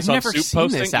you seen this I've on never Soup seen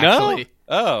posting? this, actually.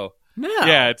 No? Oh. No.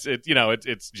 Yeah,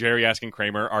 it's Jerry asking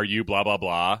Kramer, "Are you blah blah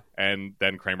blah?" And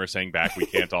then Kramer saying back, "We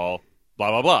can't all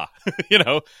blah blah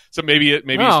blah." So maybe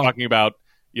he's talking about,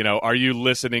 are you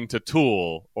listening to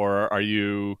Tool, or are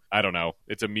you? I don't know.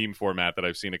 It's a meme format that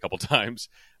I've seen a couple times.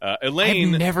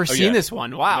 Elaine, I've never seen this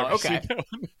one. Wow. Never Okay.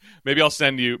 Maybe I'll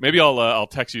send you. Maybe I'll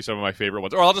text you some of my favorite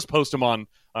ones, or I'll just post them on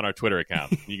our Twitter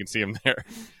account. You can see them there.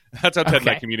 That's how Ted and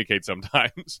I communicate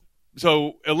sometimes.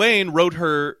 So Elaine wrote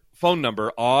her phone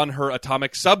number on her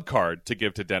Atomic Sub card to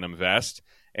give to Denim Vest,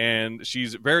 and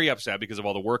she's very upset because of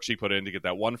all the work she put in to get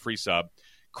that one free sub.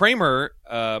 Kramer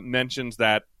mentions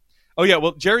that, oh yeah,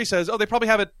 well, Jerry says, oh, they probably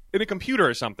have it in a computer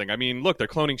or something. I mean, look, they're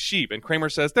cloning sheep. And Kramer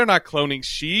says, they're not cloning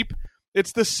sheep.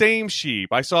 It's the same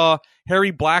sheep. I saw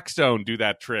Harry Blackstone do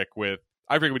that trick with,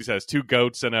 I forget what he says, 2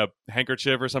 goats and a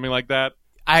handkerchief or something like that.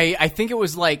 I think it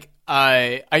was like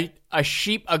a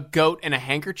sheep, a goat, and a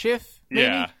handkerchief.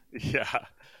 Maybe? Yeah.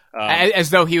 As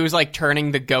though he was like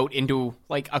turning the goat into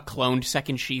like a cloned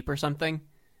second sheep or something.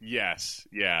 Yes,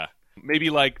 yeah. Maybe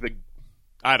like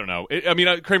I don't know.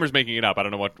 Kramer's making it up. I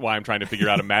don't know why I'm trying to figure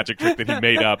out a magic trick that he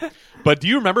made up. But do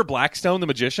you remember Blackstone the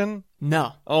magician?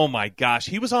 No. Oh my gosh.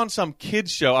 He was on some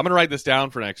kids show. I'm going to write this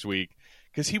down for next week.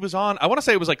 Because he was on, I want to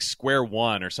say it was like Square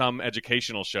One or some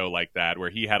educational show like that where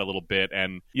he had a little bit.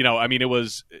 And,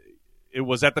 it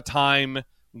was at the time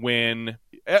when,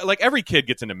 like, every kid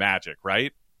gets into magic,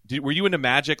 right? Were you into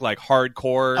magic, like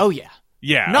hardcore? Oh, yeah.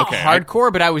 Yeah. Not okay.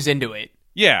 hardcore, but I was into it.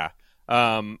 Yeah.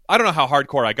 I don't know how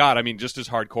hardcore I got. I mean, just as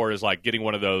hardcore as like getting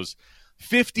one of those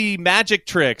 50 magic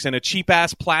tricks and a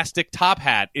cheap-ass plastic top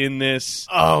hat in this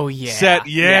set.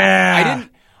 Yeah.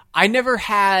 I never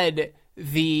had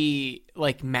the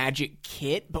like magic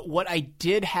kit, but what I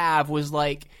did have was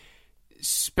like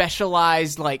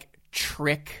specialized like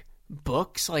trick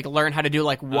books, like learn how to do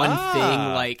like one thing,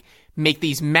 like make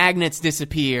these magnets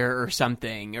disappear or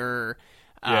something, or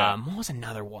what was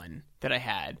another one that I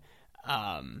had?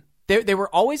 There were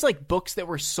always like books that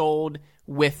were sold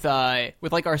with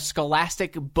like our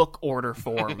Scholastic book order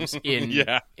forms in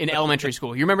elementary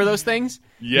school. You remember those things?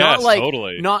 Yes,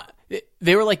 totally.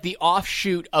 They were like the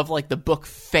offshoot of like the book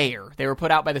fair. They were put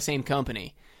out by the same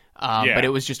company, but it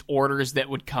was just orders that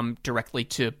would come directly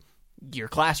to your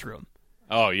classroom.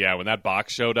 Oh yeah, when that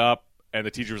box showed up and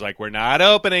the teacher was like, "We're not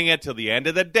opening it till the end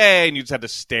of the day," and you just had to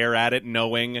stare at it,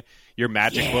 knowing your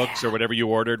magic books or whatever you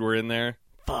ordered were in there.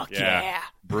 Fuck yeah.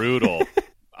 Brutal.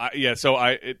 So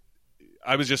I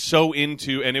was just so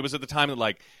into, and it was at the time that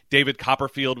like David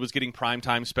Copperfield was getting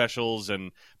primetime specials,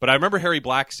 but I remember Harry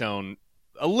Blackstone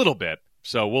a little bit,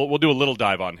 so we'll do a little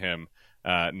dive on him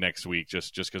next week,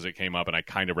 just because it came up and I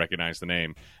kind of recognize the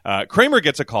name. Kramer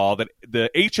gets a call that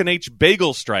the H&H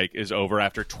bagel strike is over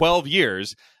after 12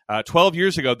 years. 12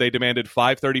 years ago, they demanded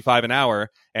 $5.35 an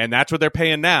hour, and that's what they're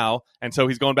paying now. And so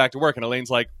he's going back to work, and Elaine's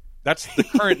like, that's the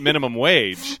current minimum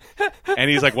wage. And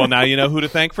he's like, well, now you know who to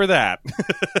thank for that.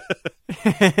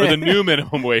 For the new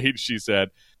minimum wage, she said.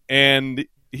 And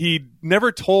he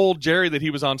never told Jerry that he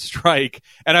was on strike.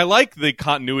 And I like the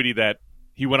continuity that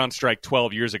he went on strike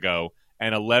 12 years ago,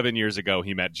 and 11 years ago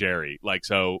he met Jerry. Like,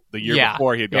 so the year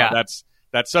before he had gone,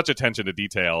 that's such attention to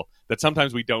detail that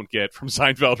sometimes we don't get from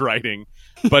Seinfeld writing.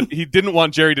 But he didn't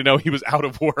want Jerry to know he was out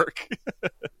of work.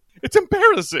 It's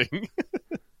embarrassing.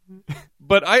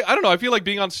 But I don't know. I feel like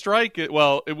being on strike, it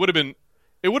would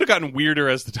have gotten weirder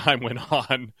as the time went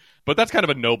on. But that's kind of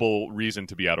a noble reason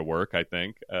to be out of work, I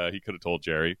think. He could have told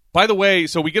Jerry. By the way,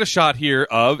 so we get a shot here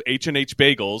of H&H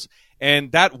Bagels,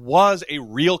 and that was a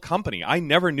real company. I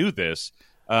never knew this.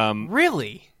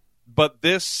 Really? But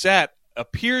this set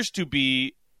appears to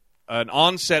be an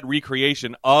on-set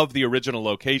recreation of the original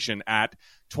location at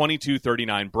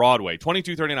 2239 Broadway.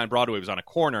 2239 Broadway was on a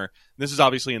corner. This is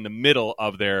obviously in the middle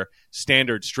of their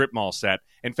standard strip mall set.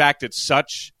 In fact, it's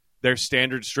such their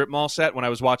standard strip mall set. When I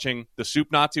was watching The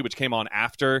Soup Nazi, which came on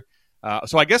after,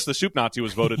 so I guess The Soup Nazi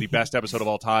was voted the best episode of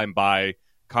all time by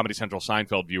Comedy Central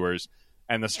Seinfeld viewers,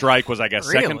 and The Strike was, I guess,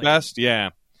 Really? second best.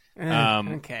 Yeah.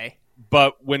 Okay.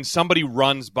 But when somebody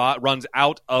runs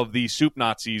out of the Soup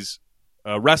Nazis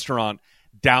restaurant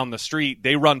down the street,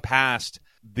 they run past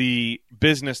the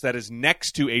business that is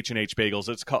next to H&H Bagels.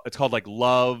 It's called like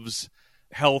Love's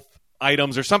Health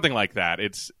Items or something like that.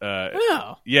 It's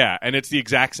yeah, and it's the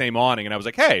exact same awning. And I was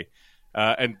like, hey,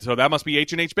 and so that must be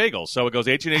H&H Bagels. So it goes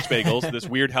H&H Bagels, this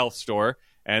weird health store,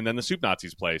 and then the Soup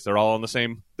Nazis place. They're all on the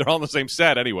same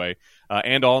set anyway,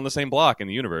 and all in the same block in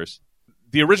the universe.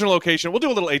 The original location, we'll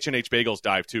do a little H&H Bagels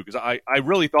dive too, because I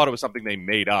really thought it was something they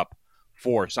made up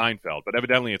for Seinfeld, but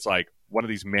evidently it's like one of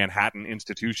these Manhattan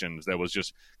institutions that was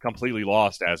just completely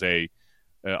lost as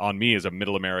on me as a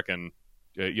middle American,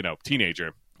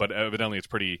 teenager. But evidently it's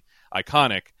pretty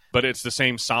iconic. But it's the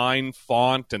same sign,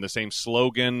 font, and the same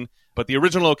slogan. But the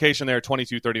original location there,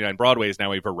 2239 Broadway, is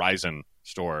now a Verizon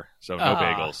store, so no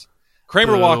bagels.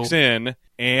 Kramer walks in,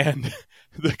 and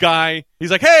the guy,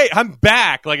 he's like, hey, I'm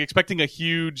back, like expecting a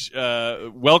huge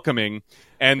welcoming.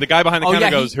 And the guy behind the counter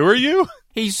goes, who are you?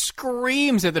 He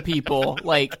screams at the people,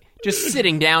 like, just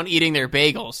sitting down eating their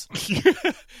bagels.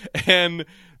 And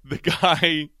the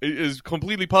guy is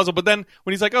completely puzzled. But then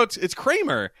when he's like, oh, it's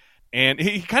Kramer. And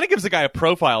he kind of gives the guy a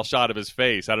profile shot of his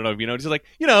face. I don't know if you know. He's like,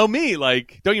 me.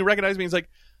 Like, don't you recognize me? He's like,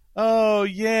 oh,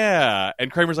 yeah.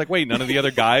 And Kramer's like, wait, none of the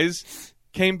other guys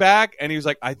came back? And he was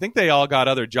like, I think they all got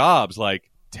other jobs like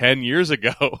 10 years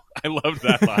ago. I loved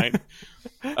that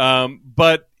line.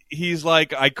 But he's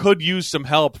like, I could use some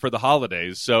help for the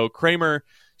holidays. So Kramer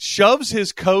shoves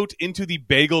his coat into the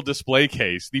bagel display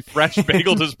case, the fresh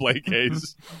bagel display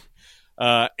case.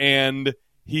 And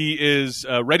he is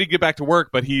ready to get back to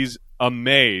work, but he's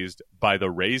amazed by the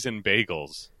raisin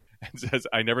bagels and says,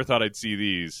 I never thought I'd see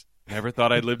these. Never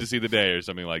thought I'd live to see the day, or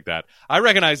something like that. I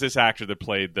recognize this actor that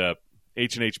played the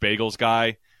H&H Bagels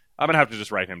guy. I'm going to have to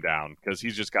just write him down because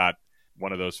he's just got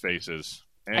one of those faces.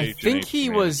 I think he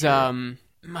was, okay,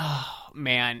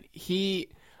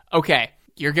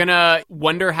 you're going to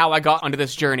wonder how I got onto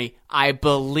this journey. I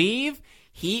believe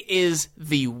he is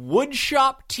the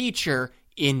woodshop teacher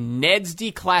in Ned's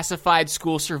Declassified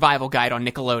School Survival Guide on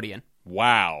Nickelodeon.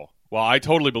 Wow. Well, I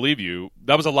totally believe you.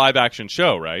 That was a live-action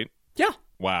show, right? Yeah.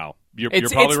 Wow. You're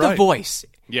probably right. It's the voice.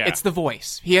 Yeah. It's the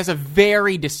voice. He has a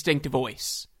very distinct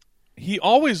voice. He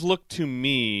always looked to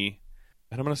me,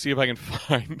 and I'm going to see if I can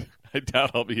find, I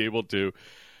doubt I'll be able to.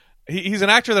 He's an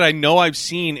actor that I know I've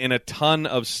seen in a ton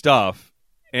of stuff,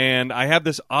 and I have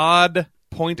this odd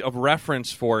point of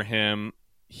reference for him.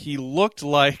 He looked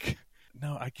like,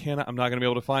 no, I'm not going to be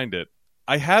able to find it.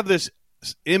 I have this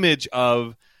image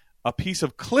of a piece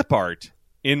of clip art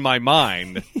in my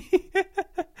mind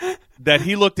that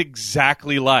he looked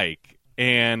exactly like.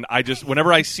 And I just,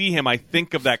 whenever I see him, I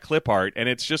think of that clip art, and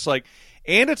it's just like,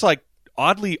 and it's like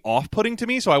oddly off-putting to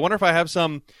me. So I wonder if I have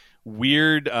some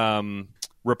weird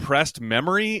repressed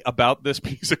memory about this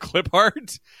piece of clip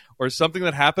art or something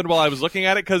that happened while I was looking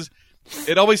at it, because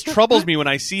it always troubles me when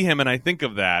I see him and I think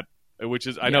of that, which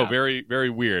is, I know, very,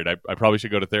 very weird. I probably should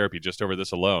go to therapy just over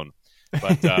this alone.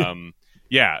 But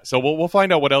yeah, so we'll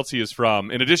find out what else he is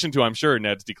from, in addition to, I'm sure,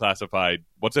 Ned's Declassified.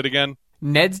 What's it again?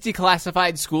 Ned's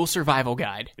Declassified School Survival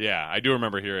Guide. Yeah, I do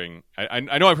remember hearing. I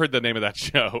know I've heard the name of that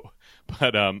show,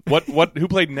 but who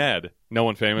played Ned? No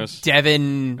one famous.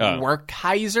 Devin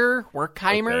Werkheimer.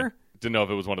 Okay. Didn't know if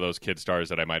it was one of those kid stars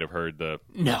that I might have heard their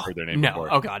name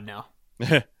before. Oh God, no.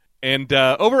 And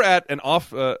over at an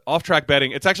off-track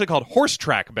betting, it's actually called horse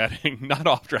track betting, not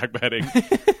off-track betting.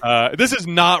 This is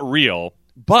not real,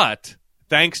 but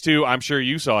thanks to, I'm sure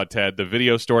you saw it, Ted, the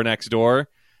video store next door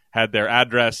had their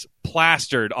address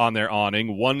plastered on their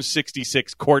awning,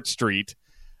 166 Court Street.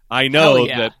 I know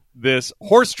that this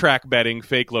horse track betting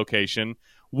fake location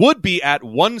would be at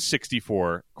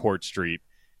 164 Court Street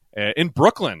in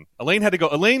Brooklyn. Elaine had to go.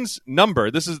 Elaine's number,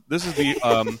 this is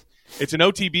the it's an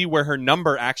OTB where her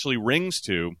number actually rings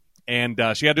to, and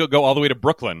she had to go all the way to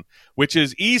Brooklyn, which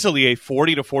is easily a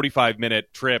 40 to 45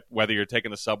 minute trip, whether you're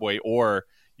taking the subway or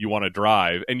you want to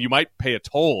drive, and you might pay a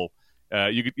toll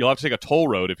You'll have to take a toll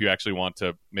road if you actually want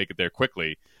to make it there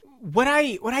quickly. What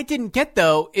I didn't get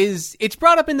though is it's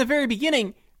brought up in the very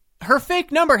beginning. Her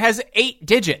fake number has 8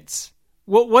 digits.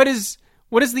 What is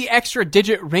the extra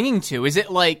digit ringing to? Is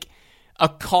it like a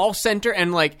call center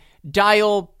and like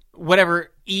dial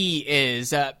whatever E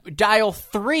is, dial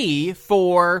 3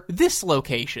 for this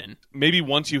location? Maybe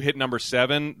once you hit number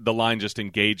 7, the line just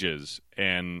engages,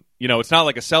 and it's not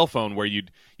like a cell phone where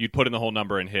you'd put in the whole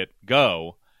number and hit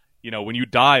go. When you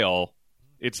dial,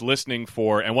 it's listening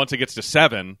for, and once it gets to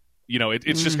 7.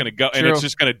 It's just going to go, and it's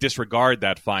just going to disregard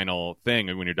that final thing.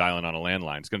 And when you're dialing on a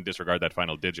landline, it's going to disregard that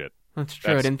final digit. That's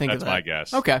true. I didn't think of that. That's my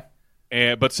guess.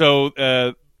 Okay. But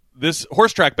so this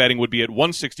horse track betting would be at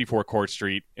 164 Court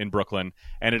Street in Brooklyn,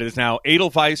 and it is now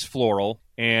Edelweiss Floral,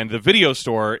 and the video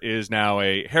store is now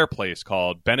a hair place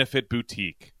called Benefit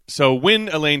Boutique. So when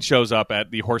Elaine shows up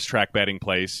at the horse track betting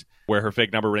place where her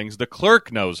fake number rings, the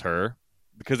clerk knows her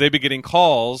because they've been getting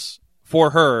calls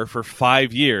for her for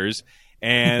 5 years.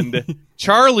 And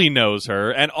Charlie knows her,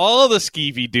 and all the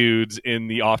skeevy dudes in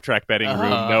the off-track betting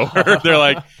room know her. They're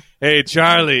like, hey,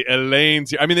 Charlie, Elaine's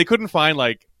here. I mean, they couldn't find,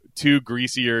 like, 2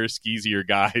 greasier, skeezier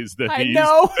guys than these.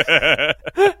 I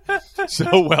know.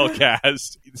 So well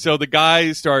cast. So the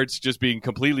guy starts just being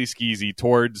completely skeezy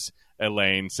towards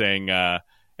Elaine, saying,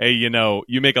 hey,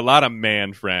 you make a lot of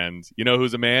man friends. You know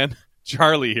who's a man?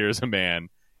 Charlie here's a man.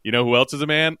 You know who else is a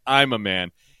man? I'm a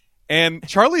man. And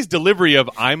Charlie's delivery of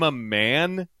 "I'm a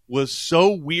man" was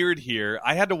so weird here.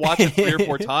 I had to watch it 3 or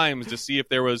 4 times to see if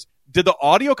there was. Did the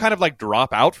audio kind of like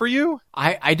drop out for you?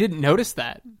 I didn't notice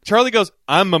that. Charlie goes,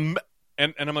 "I'm a,"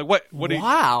 and I'm like, "What?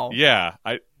 Wow." Yeah,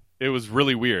 it was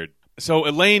really weird. So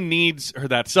Elaine needs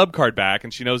that sub card back,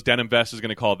 and she knows Denim Vest is going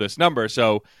to call this number.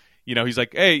 So he's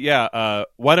like, "Hey, yeah,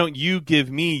 why don't you give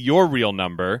me your real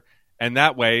number, and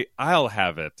that way I'll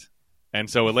have it." And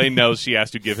so Elaine knows she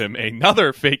has to give him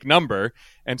another fake number.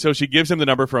 And so she gives him the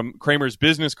number from Kramer's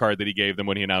business card that he gave them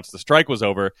when he announced the strike was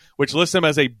over, which lists him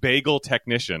as a bagel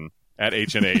technician at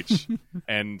H&H.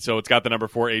 And so it's got the number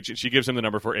for H. She gives him the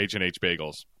number for H&H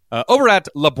Bagels. Over at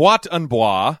La Boîte en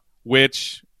Bois,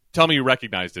 which, tell me you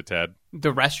recognized it, Ted.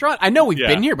 The restaurant? I know we've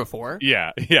been here before.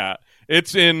 Yeah.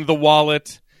 It's in the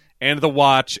wallet and the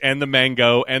watch and the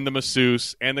mango and the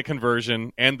masseuse and the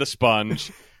conversion and the sponge.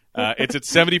 It's at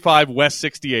 75 West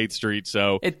 68th Street,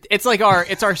 so it's like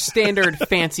our standard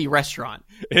fancy restaurant.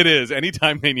 It is.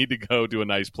 Anytime they need to go to a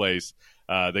nice place,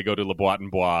 they go to La Boîte en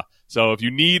Bois. So if you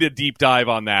need a deep dive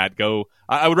on that, go.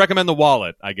 I would recommend the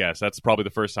wallet. I guess that's probably the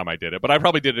first time I did it, but I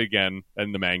probably did it again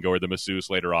in the mango or the masseuse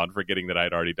later on, forgetting that I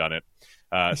had already done it.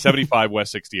 75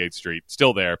 West 68th Street,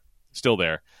 still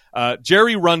there.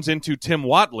 Jerry runs into Tim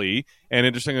Whatley, and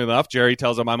interestingly enough, Jerry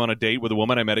tells him, "I'm on a date with a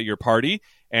woman I met at your party,"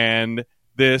 and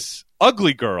this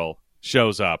ugly girl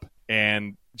shows up,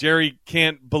 and Jerry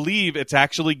can't believe it's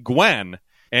actually Gwen.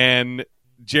 And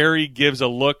Jerry gives a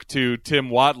look to Tim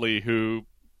Whatley, who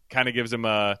kind of gives him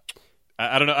a,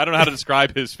 I don't know how to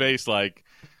describe his face, like,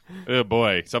 oh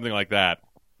boy, something like that.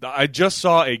 I just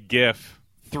saw a GIF,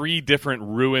 3 different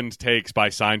ruined takes by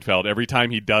Seinfeld every time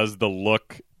he does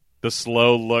the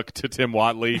slow look to Tim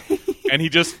Whatley. And he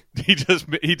just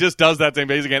does that same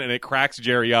face again, and it cracks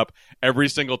Jerry up every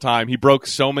single time. He broke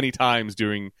so many times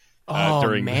during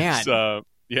this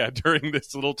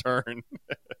little turn.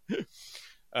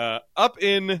 Up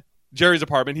in Jerry's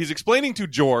apartment, he's explaining to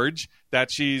George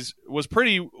that was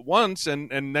pretty once,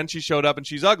 and then she showed up and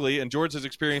she's ugly. And George has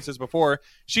experienced this before.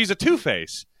 She's a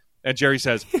Two-Face, and Jerry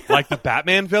says, "Like the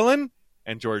Batman villain?"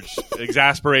 And George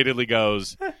exasperatedly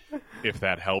goes, "If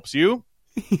that helps you."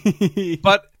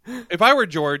 But if I were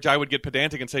George, I would get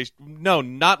pedantic and say, no,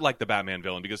 not like the Batman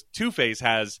villain, because Two-Face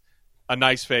has a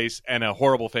nice face and a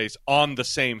horrible face on the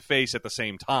same face at the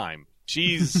same time.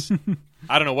 She's,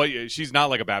 I don't know she's not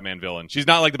like a Batman villain. She's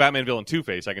not like the Batman villain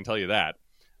Two-Face, I can tell you that,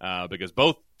 because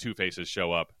both Two-Faces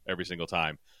show up every single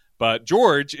time. But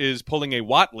George is pulling a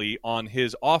Whatley on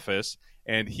his office,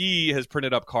 and he has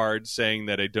printed up cards saying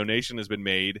that a donation has been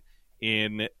made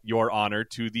in your honor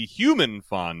to the Human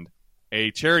Fund, a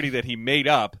charity that he made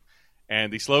up,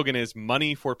 and the slogan is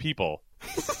 "Money for People."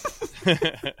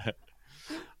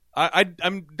 I'm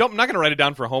not going to write it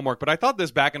down for homework, but I thought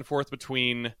this back and forth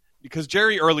because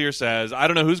Jerry earlier says, "I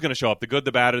don't know who's going to show up, the good,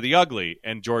 the bad, or the ugly,"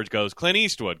 and George goes, "Clint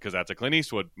Eastwood," because that's a Clint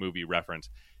Eastwood movie reference.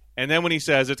 And then when he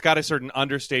says it's got a certain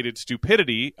understated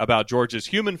stupidity about George's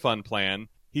Human Fund plan,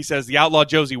 he says the outlaw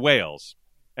Josie Wales,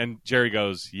 and Jerry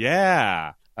goes,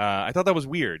 "Yeah." I thought that was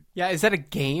weird. Yeah, is that a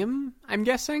game, I'm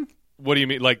guessing? What do you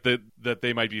mean? Like that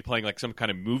they might be playing like some kind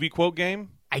of movie quote game?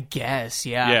 I guess,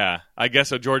 yeah. Yeah, I guess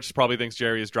so. George probably thinks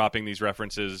Jerry is dropping these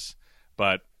references,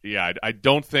 but yeah, I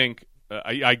don't think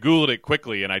I Googled it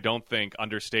quickly, and I don't think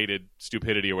understated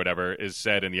stupidity or whatever is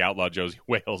said in the Outlaw Josie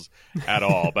Wales at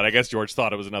all. But I guess George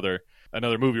thought it was another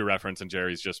movie reference, and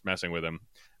Jerry's just messing with him.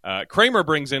 Kramer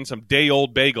brings in some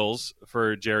day-old bagels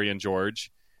for Jerry and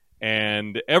George,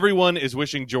 and everyone is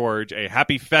wishing George a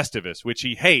happy Festivus, which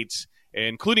he hates,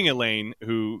 including Elaine,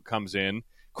 who comes in.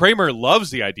 Kramer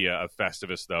loves the idea of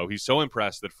Festivus, though. He's so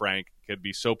impressed that Frank could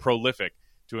be so prolific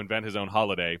to invent his own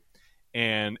holiday.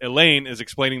 And Elaine is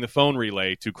explaining the phone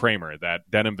relay to Kramer that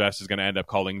Denim Vest is going to end up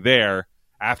calling there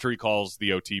after he calls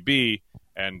the OTB,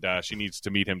 and she needs to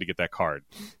meet him to get that card.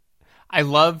 I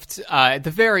loved at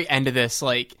the very end of this,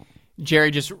 like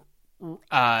Jerry just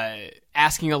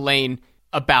asking Elaine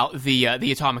about the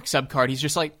atomic sub card. He's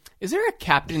just like, "Is there a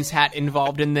captain's hat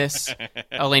involved in this?"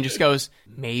 Elaine just goes,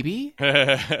 "Maybe."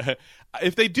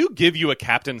 If they do give you a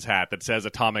captain's hat that says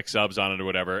atomic subs on it or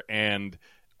whatever, and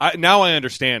now I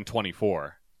understand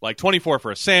 24. Like 24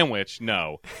 for a sandwich,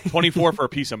 no. 24 for a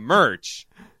piece of merch,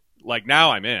 like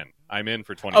now I'm in. I'm in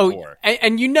for 24. Oh,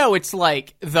 and you know it's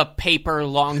like the paper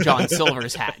Long John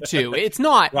Silver's hat too. It's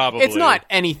not. Probably. It's not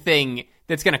anything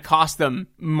that's going to cost them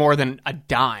more than a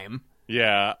dime.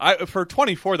 Yeah, for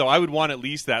 24 though, I would want at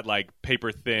least that like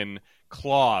paper thin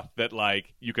cloth that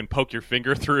like you can poke your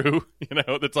finger through. You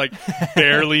know, that's like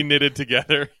barely knitted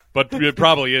together. But it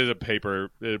probably is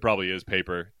paper. It probably is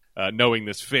paper. Knowing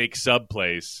this fake sub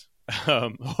place.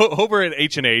 Over at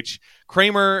H&H,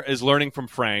 Kramer is learning from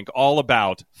Frank all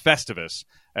about Festivus.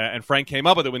 And Frank came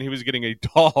up with it when he was getting a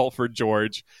doll for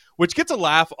George, which gets a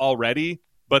laugh already.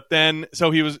 But then,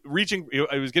 so he was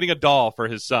getting a doll for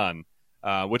his son,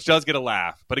 which does get a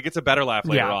laugh, but it gets a better laugh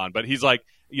later on. But he's like,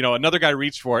 you know, another guy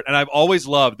reached for it. And I've always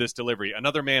loved this delivery.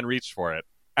 Another man reached for it.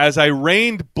 As I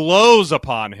rained blows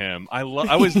upon him. I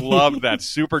always loved that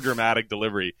super dramatic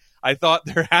delivery. I thought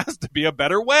there has to be a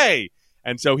better way.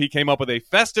 And so he came up with a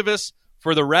Festivus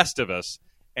for the rest of us.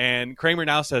 And Kramer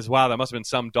now says, wow, that must have been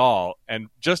some doll. And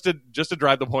just to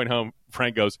drive the point home,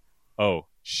 Frank goes, oh,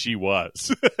 she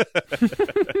was.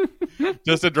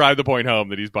 Just to drive the point home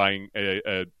that he's buying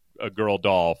a girl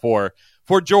doll for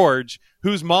George,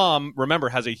 whose mom, remember,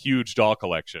 has a huge doll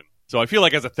collection. So I feel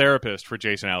like as a therapist for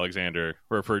Jason Alexander,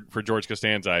 or for George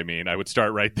Costanza, I would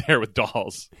start right there with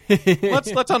dolls.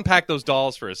 Let's unpack those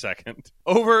dolls for a second.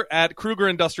 Over at Kruger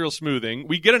Industrial Smoothing,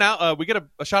 we get a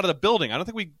shot of the building. I don't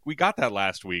think we got that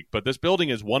last week, but this building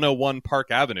is 101 Park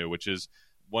Avenue, which is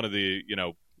one of the, you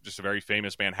know, just a very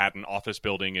famous Manhattan office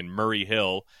building in Murray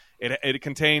Hill. It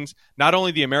contains not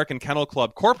only the American Kennel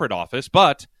Club corporate office,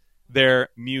 but their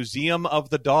Museum of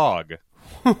the Dog.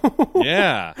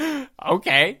 Yeah.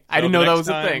 Okay. I didn't know that was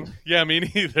a thing. Yeah, me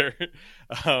neither.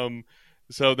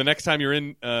 So the next time you're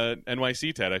in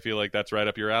NYC, Ted, I feel like that's right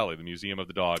up your alley, the Museum of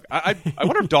the Dog. I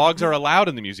wonder if dogs are allowed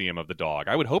in the Museum of the Dog.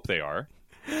 I would hope they are.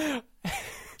 It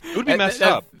would be messed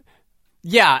up.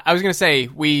 Yeah, I was going to say,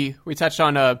 we touched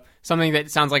on something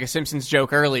that sounds like a Simpsons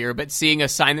joke earlier, but seeing a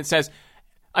sign that says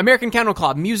American Kennel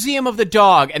Club, Museum of the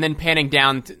Dog, and then panning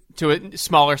down to a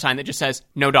smaller sign that just says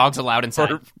no dogs allowed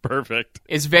inside. Perfect.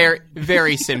 Is very,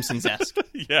 very Simpsons-esque.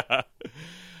 Yeah.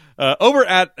 Over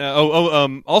at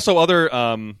also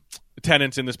other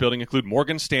tenants in this building include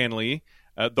Morgan Stanley.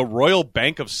 The Royal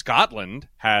Bank of Scotland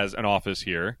has an office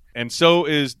here, and so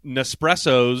is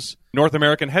Nespresso's North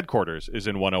American headquarters is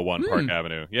in 101 Park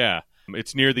Avenue. Yeah,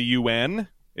 it's near the UN.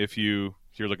 If you're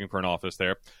looking for an office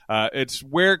there, it's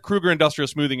where Kruger Industrial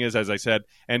Smoothing is, as I said.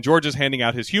 And George is handing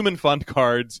out his Human Fund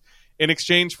cards in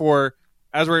exchange for,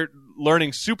 as we're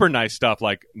learning, super nice stuff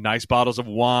like nice bottles of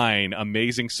wine,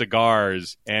 amazing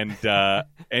cigars, and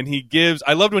he gives.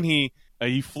 I loved when he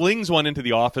flings one into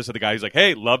the office of the guy. He's like,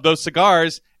 "Hey, love those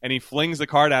cigars," and he flings the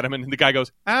card at him, and the guy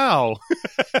goes, "Ow!"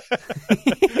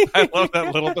 I love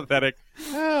that little pathetic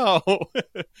 "ow"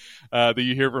 that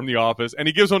you hear from the office, and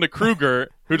he gives one to Kruger,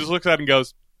 who just looks at it and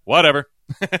goes, "Whatever."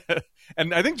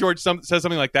 And I think George says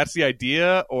something like, "That's the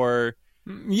idea," or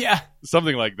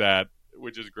something like that,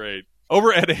 which is great.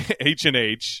 Over at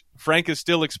H&H, Frank is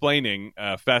still explaining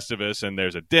Festivus, and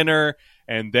there's a dinner,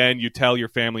 and then you tell your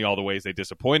family all the ways they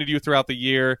disappointed you throughout the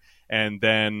year, and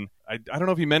then, I don't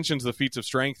know if he mentions the feats of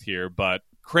strength here, but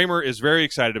Kramer is very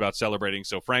excited about celebrating,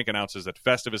 so Frank announces that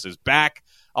Festivus is back.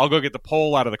 I'll go get the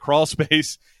pole out of the crawl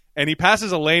space, and he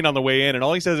passes Elaine on the way in, and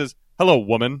all he says is, "Hello,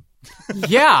 woman."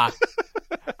 Yeah.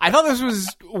 I thought this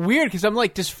was weird, because I'm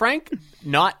like, does Frank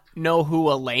not know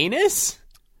who Elaine is?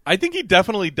 I think he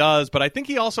definitely does, but I think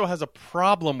he also has a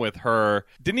problem with her.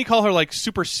 Didn't he call her, like,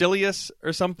 supercilious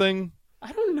or something?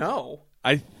 I don't know.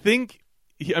 I think,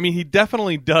 he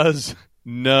definitely does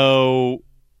know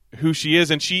who she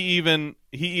is, and he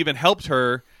even helped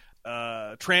her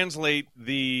translate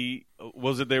the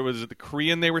was it the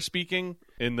Korean they were speaking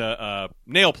in the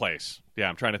nail place? Yeah,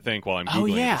 I'm trying to think while I'm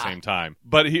Googling at the same time.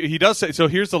 But he does say, so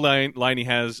here's the line he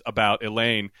has about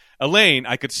Elaine. Elaine,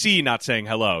 I could see not saying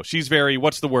hello. She's very,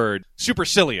 what's the word?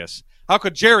 Supercilious. How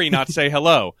could Jerry not say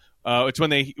hello? It's when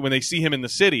they see him in the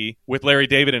city with Larry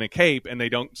David in a cape and they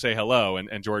don't say hello,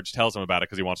 and George tells him about it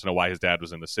because he wants to know why his dad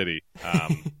was in the city.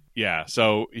 Yeah,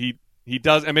 so he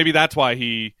does, and maybe that's why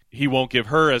he won't give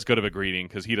her as good of a greeting,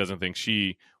 because he doesn't think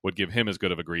she would give him as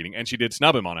good of a greeting. And she did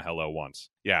snub him on a hello once.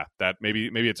 Yeah, that maybe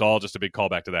it's all just a big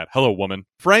callback to that. Hello, woman.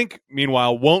 Frank,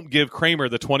 meanwhile, won't give Kramer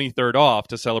the 23rd off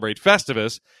to celebrate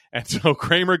Festivus, and so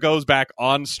Kramer goes back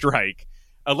on strike.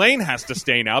 Elaine has to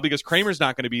stay now because Kramer's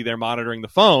not going to be there monitoring the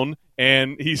phone,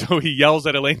 and he yells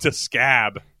at Elaine to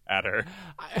scab at her.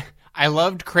 I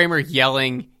loved Kramer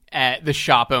yelling at the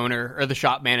shop owner or the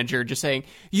shop manager, just saying,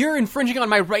 "You're infringing on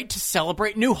my right to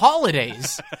celebrate new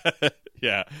holidays."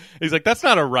 Yeah. He's like, that's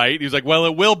not a right. He's like, well,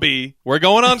 it will be. We're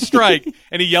going on strike.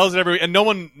 And he yells at everybody. And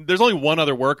there's only one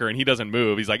other worker, and he doesn't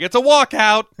move. He's like, it's a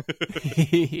walkout.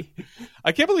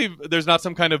 I can't believe there's not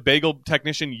some kind of bagel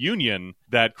technician union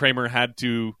that Kramer had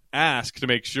to ask to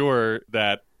make sure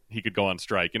that he could go on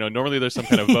strike. Normally there's some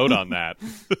kind of vote on that.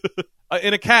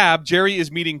 In a cab, Jerry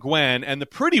is meeting Gwen, and the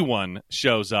pretty one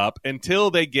shows up until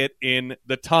they get in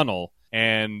the tunnel.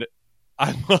 And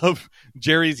I love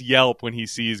Jerry's yelp when he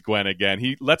sees Gwen again.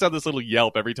 He lets out this little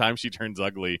yelp every time she turns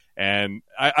ugly. And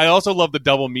I also love the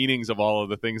double meanings of all of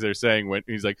the things they're saying. When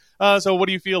he's like, so what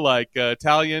do you feel like?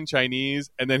 Italian, Chinese?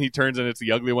 And then he turns and it's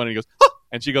the ugly one and he goes, huh!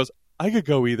 And she goes, I could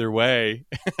go either way.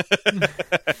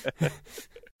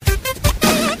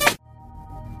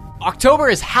 October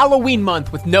is Halloween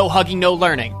month with No Hugging, No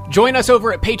Learning. Join us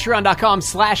over at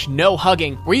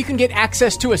patreon.com/nohugging, where you can get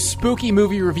access to a spooky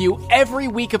movie review every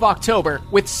week of October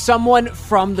with someone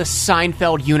from the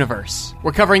Seinfeld universe.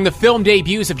 We're covering the film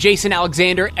debuts of Jason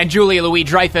Alexander and Julia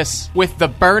Louis-Dreyfus with The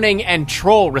Burning and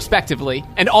Troll, respectively,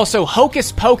 and also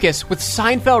Hocus Pocus with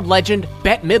Seinfeld legend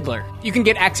Bette Midler. You can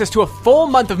get access to a full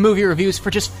month of movie reviews for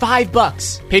just $5.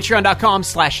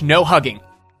 Patreon.com/nohugging.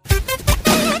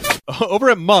 Over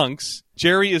at Monk's,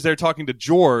 Jerry is there talking to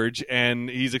George, and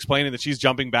he's explaining that she's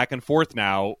jumping back and forth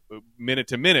now, minute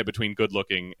to minute, between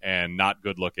good-looking and not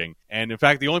good-looking. And in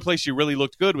fact, the only place she really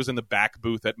looked good was in the back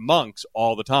booth at Monk's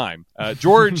all the time.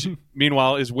 George,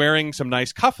 meanwhile, is wearing some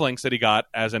nice cufflinks that he got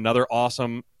as another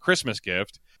awesome Christmas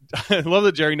gift. I love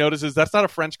that Jerry notices that's not a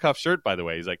French cuff shirt, by the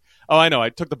way. He's like, oh, I know. I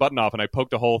took the button off and I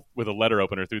poked a hole with a letter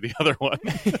opener through the other one.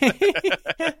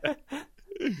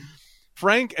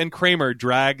 Frank and Kramer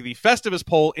drag the Festivus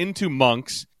pole into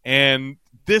Monk's, and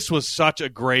this was such a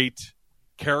great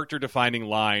character-defining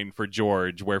line for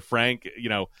George, where Frank,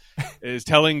 is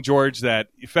telling George that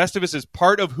Festivus is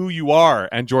part of who you are,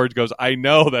 and George goes, I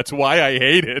know, that's why I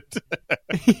hate it.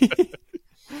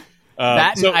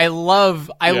 I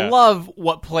love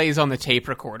what plays on the tape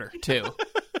recorder, too.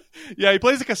 Yeah, he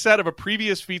plays a cassette of a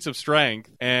previous feats of strength,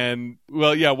 and I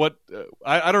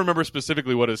don't remember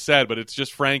specifically what is said, but it's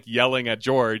just Frank yelling at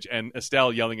George and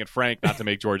Estelle yelling at Frank not to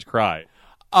make George cry.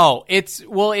 Oh, it's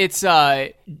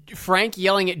Frank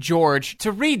yelling at George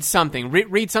to read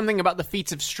something about the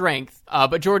feats of strength,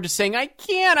 but George is saying, I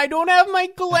can't, I don't have my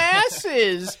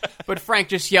glasses. But Frank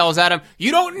just yells at him, you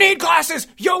don't need glasses,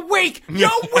 you're weak.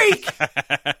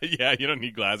 Yeah, you don't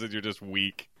need glasses, you're just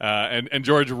weak. And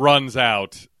George runs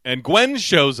out. And Gwen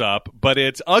shows up, but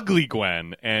it's ugly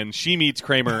Gwen, and she meets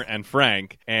Kramer and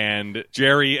Frank, and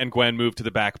Jerry and Gwen move to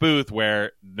the back booth,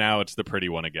 where now it's the pretty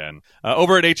one again.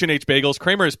 Over at H&H Bagels,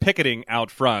 Kramer is picketing out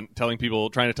front, trying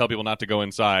to tell people not to go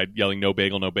inside, yelling, no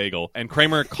bagel, no bagel. And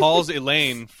Kramer calls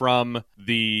Elaine from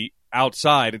the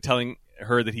outside and telling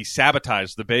her that he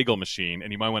sabotaged the bagel machine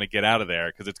and you might want to get out of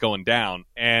there because it's going down.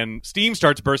 And steam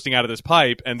starts bursting out of this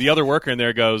pipe, and the other worker in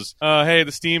there goes, hey,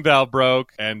 the steam valve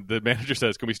broke. And the manager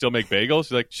says, can we still make bagels?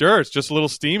 She's like, sure, it's just a little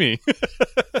steamy.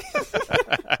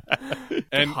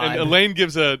 And Elaine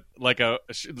gives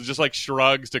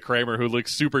shrugs to Kramer, who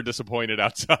looks super disappointed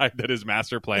outside that his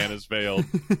master plan has failed.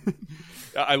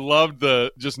 I loved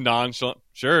the just nonchalant,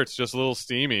 sure, it's just a little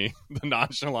steamy, the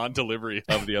nonchalant delivery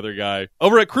of the other guy.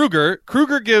 Over at Kruger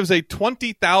gives a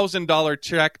 $20,000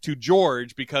 check to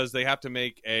George because they have to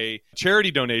make a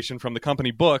charity donation from the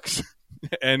company books.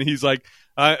 And he's like,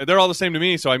 they're all the same to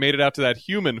me, so I made it out to that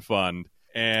human fund.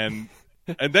 And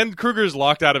then Kruger's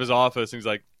locked out of his office, and he's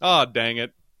like, oh, dang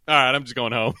it. All right, I'm just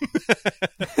going home.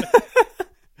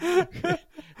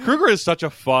 Kruger is such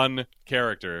a fun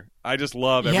character. I just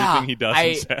love everything he does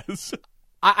and says.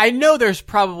 I know there's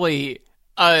probably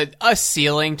a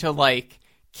ceiling to,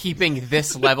 keeping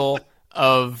this level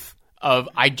of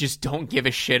I just don't give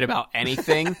a shit about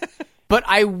anything. But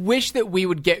I wish that we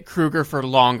would get Kruger for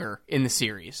longer in the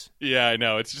series. Yeah, I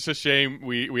know. It's just a shame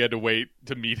we had to wait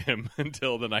to meet him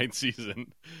until the 9th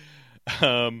season.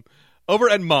 Over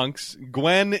at Monk's,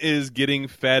 Gwen is getting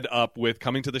fed up with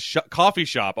coming to the coffee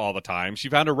shop all the time. She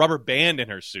found a rubber band in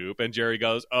her soup, and Jerry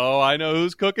goes, "Oh, I know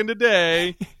who's cooking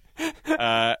today."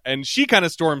 And she kind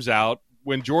of storms out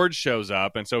when George shows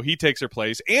up, and so he takes her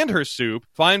place and her soup,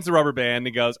 finds the rubber band,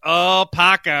 and goes, "Oh,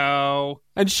 Paco."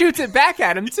 And shoots it back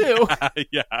at him, too.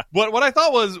 Yeah. What I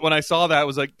thought was, when I saw that,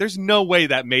 was like, there's no way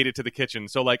that made it to the kitchen.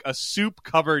 So, like, a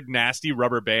soup-covered nasty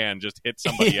rubber band just hit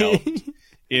somebody else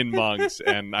in Monk's,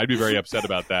 and I'd be very upset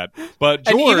about that. But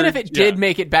George... And even if it did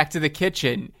make it back to the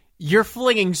kitchen, you're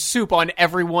flinging soup on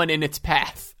everyone in its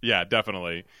path. Yeah,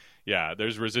 definitely. Yeah,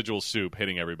 there's residual soup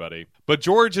hitting everybody. But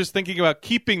George is thinking about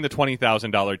keeping the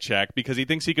 $20,000 check because he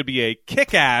thinks he could be a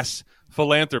kick-ass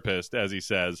philanthropist, as he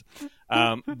says.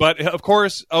 But of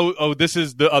course, this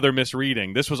is the other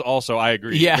misreading. This was also, I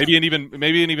agree,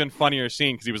 maybe an even funnier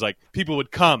scene, because he was like, people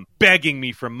would come begging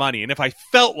me for money, and if I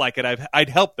felt like it, I'd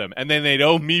help them, and then they'd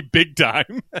owe me big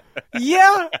time.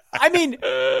 Yeah, I mean,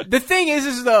 the thing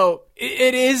is though,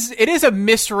 it is a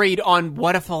misread on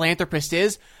what a philanthropist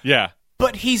is. Yeah.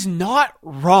 But he's not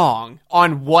wrong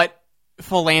on what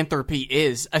philanthropy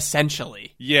is,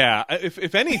 essentially. Yeah,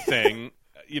 if anything,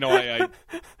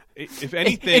 if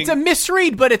anything... It's a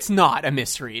misread, but it's not a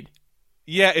misread.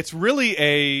 Yeah, it's really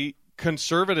a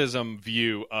conservatism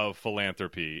view of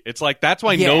philanthropy. It's like, that's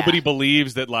why nobody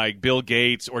believes that, like, Bill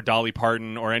Gates or Dolly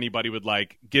Parton or anybody would,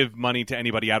 like, give money to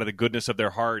anybody out of the goodness of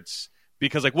their hearts.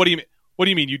 Because, like, what do you mean? What do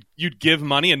you mean? You'd give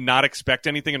money and not expect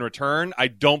anything in return? I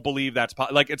don't believe that's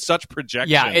like, it's such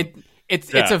projection. Yeah,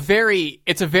 it's a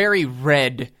very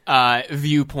red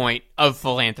viewpoint of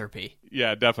philanthropy.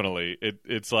 Yeah, definitely.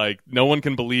 It's like, no one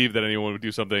can believe that anyone would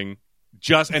do something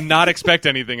just and not expect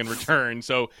anything in return.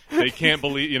 So they can't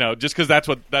believe, just because that's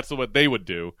what they would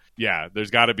do. Yeah,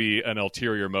 there's got to be an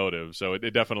ulterior motive. So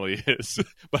it definitely is.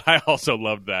 But I also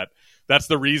loved that. That's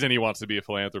the reason he wants to be a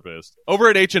philanthropist. Over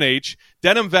at H&H,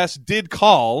 Denim Vest did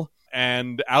call,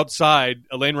 and outside,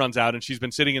 Elaine runs out, and she's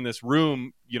been sitting in this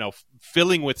room,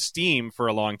 filling with steam for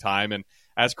a long time. And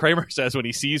as Kramer says when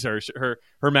he sees her,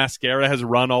 her mascara has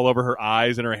run all over her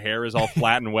eyes, and her hair is all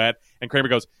flat and wet. And Kramer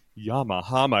goes,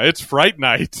 "Yamahama, it's Fright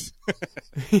Night."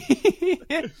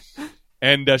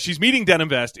 And she's meeting Denim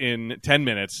Vest in 10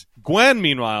 minutes. Gwen,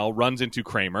 meanwhile, runs into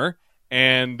Kramer.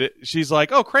 And she's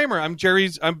like, "Oh, Kramer, I'm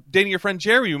dating your friend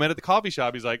Jerry. We met at the coffee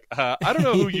shop." He's like, "I don't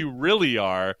know who you really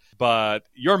are, but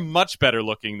you're much better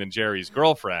looking than Jerry's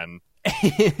girlfriend."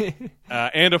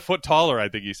 And a foot taller, I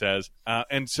think he says.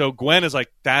 And so Gwen is like,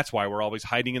 "That's why we're always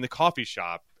hiding in the coffee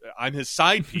shop. I'm his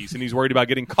side piece, and he's worried about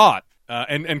getting caught."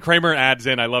 And Kramer adds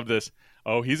in, I love this,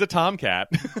 "Oh, he's a tomcat."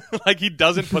 Like, he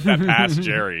doesn't put that past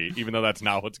Jerry, even though that's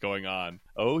not what's going on.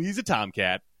 "Oh, he's a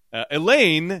tomcat."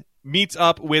 Elaine meets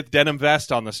up with Denim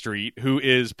Vest on the street, who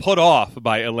is put off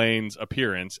by Elaine's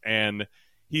appearance, and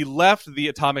he left the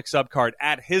atomic subcard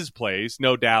at his place,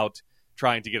 no doubt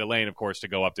trying to get Elaine, of course, to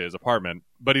go up to his apartment.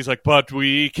 But he's like, "But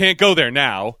we can't go there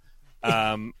now."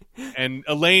 And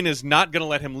Elaine is not going to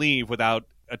let him leave without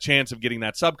a chance of getting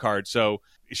that subcard. So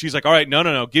she's like, "All right,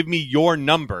 no, give me your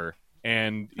number,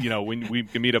 and when we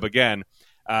can meet up again."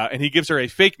 And he gives her a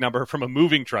fake number from a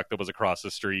moving truck that was across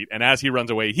the street. And as he runs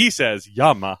away, he says,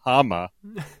 "Yamahama."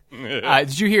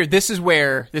 Did you hear? This is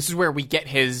where we get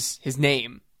his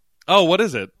name. Oh, what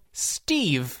is it?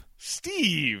 Steve.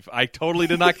 Steve. I totally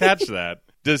did not catch that.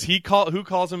 Does he call? Who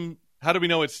calls him? How do we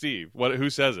know it's Steve? Who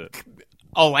says it?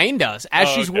 Elaine does as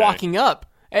she's walking up,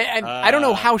 and I don't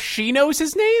know how she knows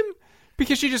his name,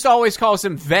 because she just always calls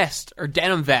him Vest or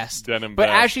Denim Vest. But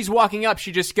as she's walking up,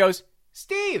 she just goes,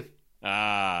 "Steve."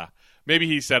 Maybe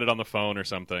he said it on the phone or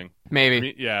something.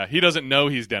 Maybe. Yeah, he doesn't know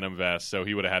he's Denim Vest, so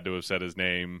he would have had to have said his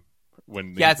name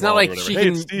when. Yeah, it's not like she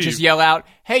can just yell out,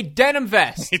 "Hey, Denim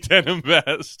Vest!" Hey, Denim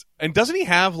Vest. And doesn't he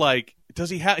have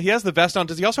he has the vest on?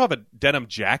 Does he also have a denim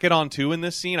jacket on too in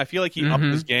this scene? I feel like he upped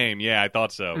his game. Yeah, I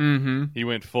thought so. Mm-hmm. He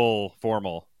went full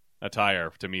formal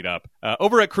attire to meet up.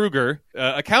 Over at Kruger,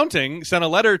 accounting sent a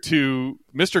letter to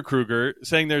Mr. Kruger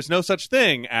saying there's no such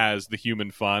thing as the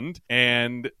human fund,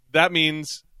 and that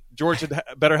means George had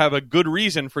better have a good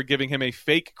reason for giving him a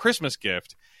fake Christmas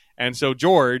gift. And so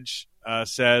George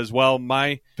says, "Well,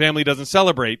 my family doesn't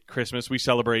celebrate Christmas. We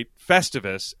celebrate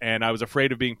Festivus, and I was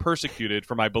afraid of being persecuted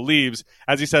for my beliefs."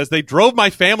 As he says, they drove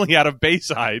my family out of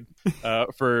Bayside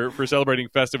for celebrating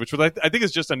Festivus, which was, I think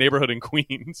is just a neighborhood in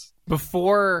Queens.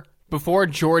 Before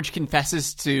George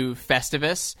confesses to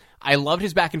Festivus, I loved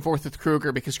his back and forth with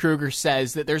Kruger, because Kruger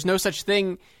says that there's no such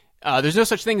thing there's no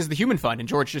such thing as the human fund. And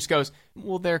George just goes,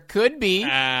 well, there could be.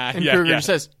 And yeah, Kruger yeah. just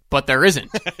says, but there isn't.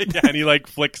 Yeah, and he like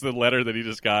flicks the letter that he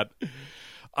just got.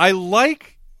 I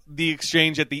like the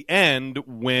exchange at the end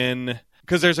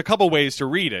because there's a couple ways to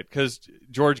read it. Because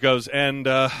George goes, and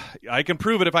I can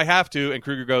prove it if I have to. And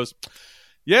Kruger goes,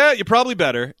 yeah, you probably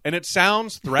better. And it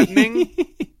sounds threatening.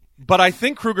 But I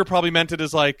think Kruger probably meant it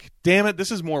as like, damn it,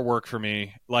 this is more work for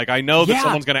me. Like, I know that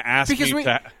someone's going to ask me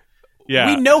to...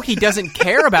 Yeah. We know he doesn't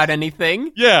care about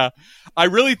anything. Yeah. I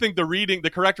really think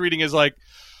the correct reading is like,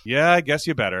 yeah, I guess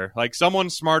you better. Like, someone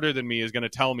smarter than me is going to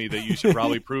tell me that you should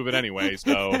probably prove it anyway.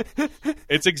 So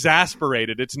it's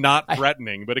exasperated. It's not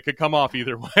threatening, but it could come off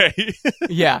either way.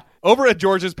 Yeah. Over at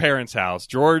George's parents' house,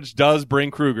 George does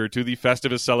bring Kruger to the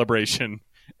Festivus celebration.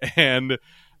 And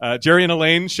Jerry and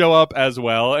Elaine show up as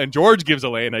well. And George gives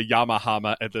Elaine a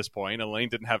Yamahama at this point. Elaine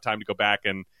didn't have time to go back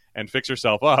and fix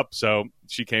herself up. So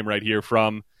she came right here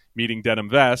from meeting Denim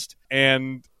Vest.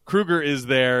 And Kruger is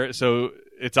there. So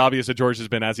it's obvious that George has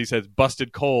been, as he says,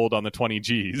 busted cold on the 20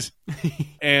 Gs.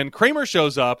 And Kramer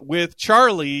shows up with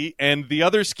Charlie and the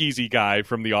other skeezy guy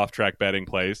from the off-track betting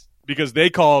place, because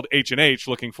they called H&H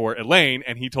looking for Elaine,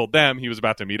 and he told them he was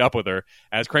about to meet up with her.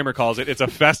 As Kramer calls it, it's a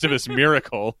Festivus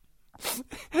miracle.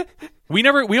 We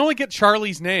only get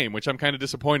Charlie's name, which I'm kind of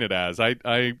disappointed as.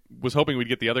 I was hoping we'd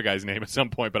get the other guy's name at some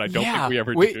point, but I don't think we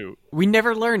ever do. We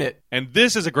never learn it. And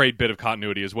this is a great bit of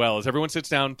continuity as well. As everyone sits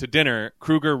down to dinner,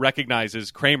 Kruger recognizes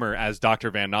Kramer as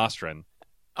Dr. Van Nostrand.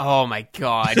 Oh my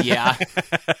God, yeah.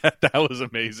 That was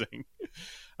amazing.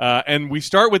 And we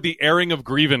start with the airing of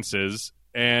grievances,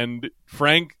 and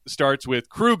Frank starts with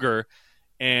Kruger,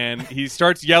 and he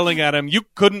starts yelling at him, you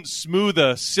couldn't smooth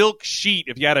a silk sheet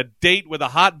if you had a date with a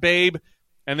hot babe.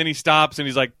 And then he stops and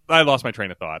he's like, I lost my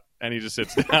train of thought. And he just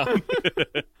sits down.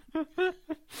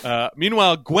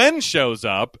 Meanwhile, Gwen shows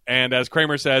up, and as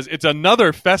Kramer says, it's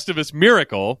another Festivus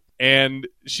miracle. And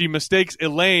she mistakes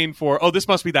Elaine for, oh, this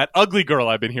must be that ugly girl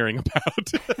I've been hearing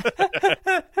about.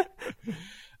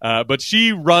 But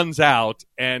she runs out,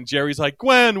 and Jerry's like,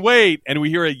 Gwen, wait. And we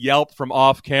hear a yelp from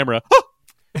off camera.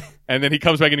 And then he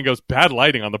comes back and he goes, bad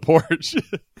lighting on the porch.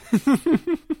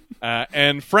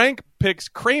 And Frank picks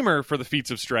Kramer for the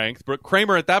feats of strength, but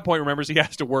Kramer at that point remembers he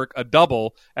has to work a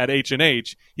double at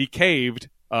H&H. He caved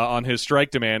on his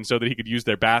strike demand so that he could use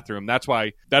their bathroom. That's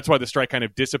why the strike kind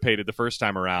of dissipated the first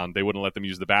time around. They wouldn't let them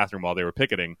use the bathroom while they were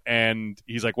picketing. And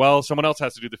he's like, well, someone else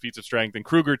has to do the feats of strength. And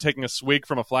Kruger, taking a swig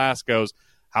from a flask, goes,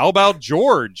 how about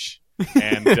George?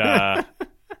 And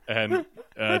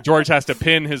George has to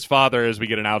pin his father as we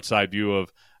get an outside view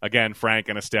of, again, Frank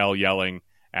and Estelle yelling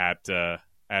at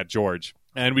George.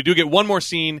 And we do get one more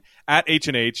scene at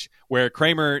H&H where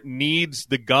Kramer kneads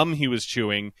the gum he was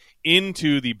chewing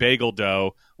into the bagel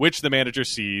dough, which the manager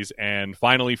sees and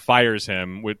finally fires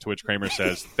him, to which Kramer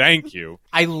says, thank you.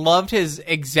 I loved his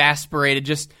exasperated,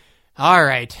 just, all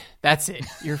right, that's it.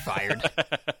 You're fired.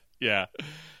 Yeah.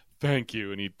 Thank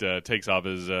you. And he takes off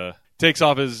his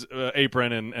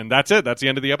apron, and that's it. That's the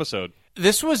end of the episode.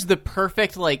 This was the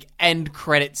perfect, end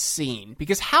credit scene,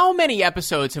 because how many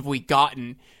episodes have we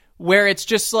gotten where it's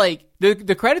just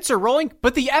the credits are rolling,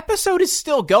 but the episode is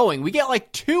still going? We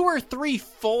get 2 or 3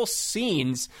 full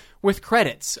scenes with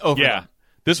credits over them.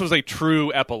 This was a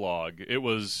true epilogue. It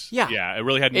was, it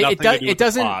really had nothing to do with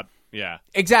the plot. Yeah.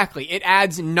 Exactly. It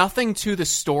adds nothing to the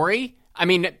story. I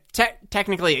mean,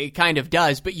 technically it kind of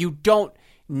does, but you don't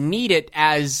need it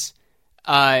as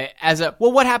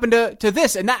what happened to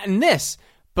this and that and this.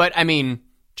 But I mean,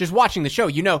 just watching the show,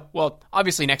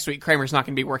 obviously next week Kramer's not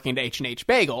going to be working at H&H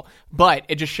Bagel, but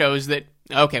it just shows that,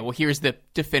 okay, well, here's the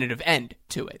definitive end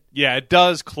to it. Yeah, it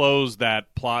does close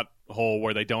that plot hole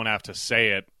where they don't have to say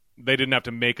it. They didn't have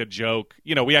to make a joke.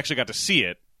 We actually got to see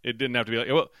it. It didn't have to be like,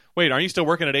 well, wait, aren't you still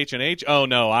working at H&H? Oh,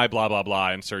 no, I blah, blah,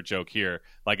 blah, insert joke here.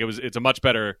 It's a much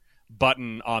better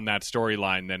button on that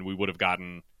storyline than we would have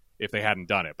gotten if they hadn't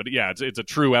done it. But yeah, it's a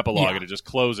true epilogue, and it just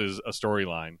closes a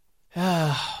storyline.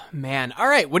 Oh, man. All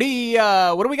right, what do we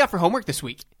got for homework this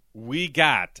week? We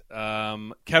got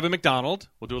Kevin McDonald.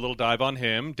 We'll do a little dive on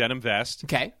him. Denim Vest.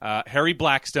 Okay. Harry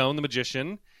Blackstone, the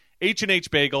magician.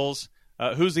 H&H Bagels.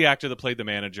 Who's the actor that played the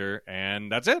manager?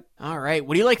 And that's it. All right.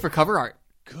 What do you like for cover art?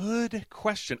 Good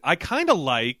question. I kind of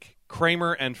like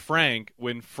Kramer and Frank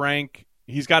when Frank,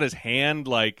 he's got his hand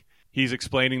he's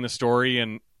explaining the story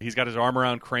and he's got his arm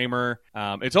around Kramer.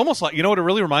 It's almost like, what it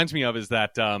really reminds me of is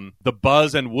that the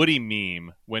Buzz and Woody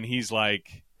meme when he's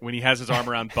when he has his arm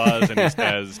around Buzz and he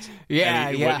says,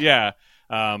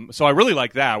 so I really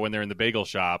like that when they're in the bagel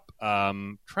shop.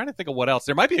 Trying to think of what else.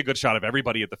 There might be a good shot of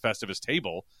everybody at the Festivus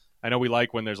table. I know we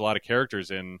like when there's a lot of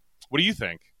characters in. What do you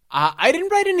think? I didn't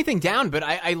write anything down, but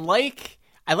I like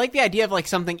I like the idea of like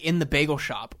something in the bagel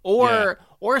shop or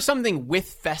something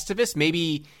with Festivus.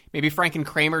 Maybe Frank and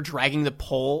Kramer dragging the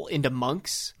pole into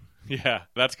Monk's. Yeah,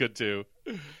 that's good too.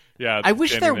 Yeah, I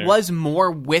wish there was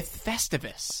more with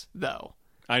Festivus though.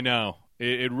 I know.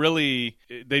 It really,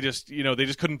 they just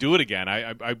couldn't do it again.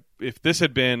 If this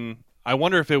had been, I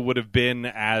wonder if it would have been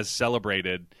as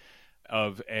celebrated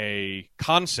of a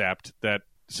concept that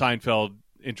Seinfeld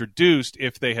introduced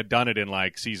if they had done it in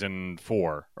like season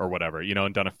 4 or whatever,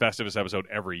 and done a Festivus episode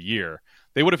every year.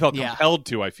 They would have felt compelled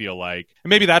to, I feel like. And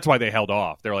maybe that's why they held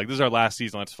off. They're like, this is our last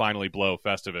season, let's finally blow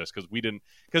Festivus,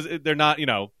 because they're not,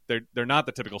 they're not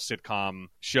the typical sitcom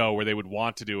show where they would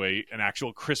want to do an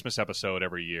actual Christmas episode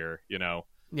every year,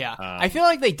 Yeah. I feel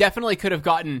like they definitely could have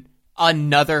gotten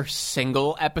another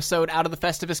single episode out of the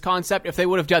Festivus concept if they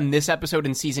would have done this episode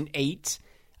in season 8.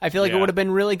 I feel like it would have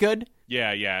been really good.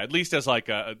 Yeah, at least as like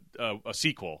a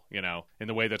sequel, in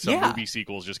the way that some movie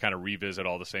sequels just kind of revisit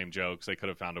all the same jokes. They could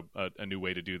have found a new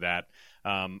way to do that.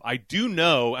 I do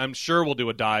know, I'm sure we'll do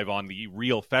a dive on the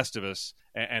real Festivus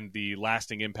and the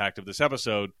lasting impact of this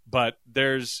episode, but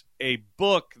there's a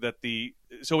book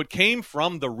so it came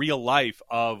from the real life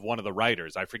of one of the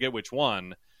writers. I forget which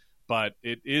one, but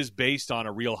it is based on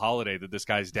a real holiday that this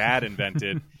guy's dad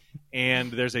invented.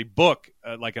 And there's a book,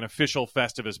 like an official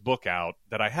Festivus book out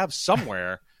that I have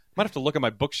somewhere. Might have to look at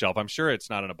my bookshelf. I'm sure it's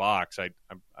not in a box.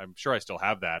 I'm sure I still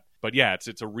have that. But yeah,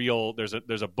 it's a real. There's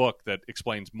a book that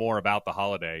explains more about the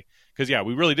holiday because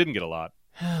we really didn't get a lot.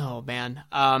 Oh man.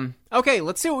 Okay,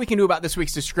 let's see what we can do about this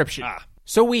week's description.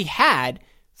 So we had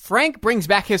Frank brings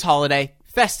back his holiday,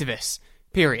 Festivus.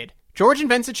 Period. George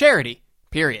invents a charity.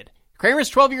 Period. Kramer's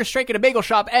 12-year strike at a bagel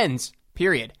shop ends.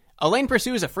 Period. Elaine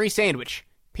pursues a free sandwich.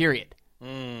 Period.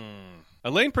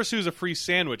 Elaine pursues a free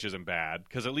sandwich isn't bad,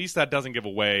 because at least that doesn't give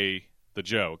away the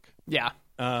joke. Yeah.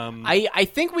 I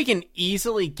think we can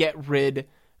easily get rid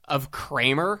of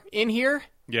Kramer in here.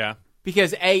 Yeah.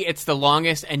 Because A, it's the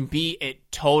longest, and B,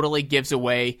 it totally gives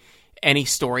away any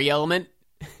story element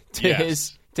to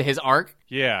his arc.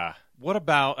 Yeah. What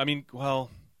about,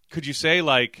 could you say,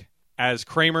 like, as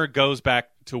Kramer goes back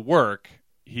to work,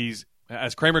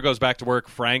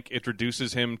 Frank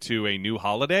introduces him to a new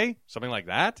holiday? Something like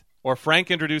that? Or Frank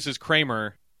introduces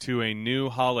Kramer to a new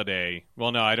holiday.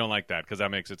 Well, no, I don't like that, because that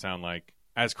makes it sound like,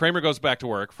 as Kramer goes back to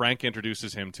work, Frank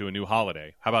introduces him to a new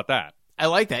holiday. How about that? I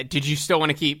like that. Did you still want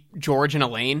to keep George and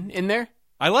Elaine in there?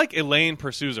 I like Elaine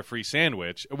pursues a free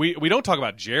sandwich. We don't talk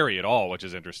about Jerry at all, which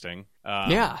is interesting.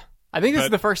 I think this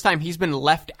is the first time he's been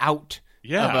left out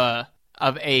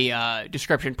of a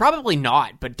description. Probably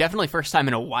not, but definitely first time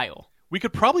in a while. We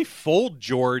could probably fold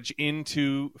George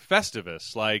into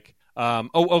Festivus. Like,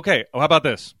 okay. How about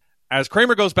this? As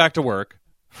Kramer goes back to work,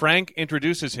 Frank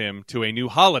introduces him to a new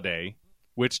holiday,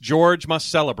 which George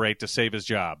must celebrate to save his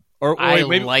job. I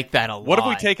like that a lot. What if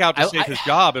we take out to save his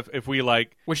job? If we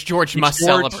like, which George must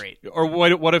celebrate, or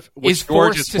what if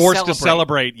George is forced to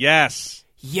celebrate? Yes.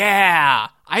 Yeah,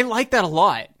 I like that a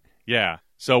lot. Yeah.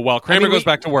 So while Kramer goes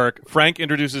back to work, Frank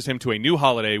introduces him to a new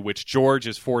holiday, which George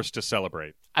is forced to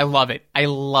celebrate. I love it.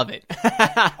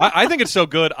 I think it's so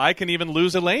good, I can even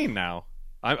lose Elaine now.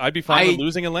 I'd be fine with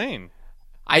losing Elaine.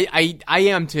 I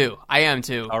am too.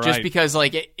 All just right. because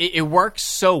like it works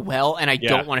so well, and I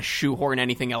don't want to shoehorn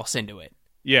anything else into it.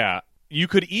 Yeah. You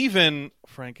could even,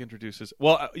 Frank introduces,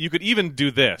 you could even do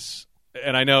this.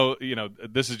 And I know,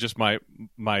 this is just my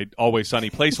Always Sunny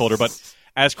placeholder, but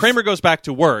as Kramer goes back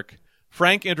to work,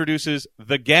 Frank introduces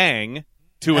the gang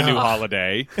to a new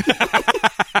holiday.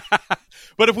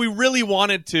 But if we really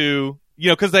wanted to,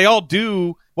 because they all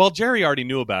do, Jerry already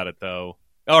knew about it, though.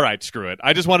 All right, screw it.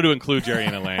 I just wanted to include Jerry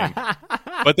and Elaine.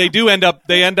 But they end up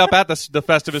at the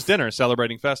Festivus dinner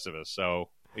celebrating Festivus. So,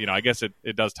 I guess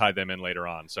it does tie them in later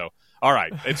on. So, all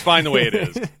right, it's fine the way it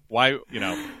is. Why,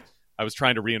 I was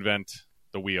trying to reinvent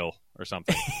the wheel or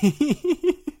something.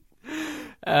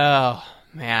 Oh,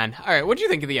 man. All right, what do you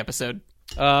think of the episode?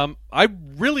 I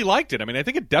really liked it. I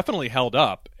think it definitely held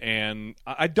up, and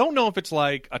I don't know if it's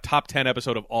like a top 10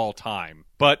 episode of all time,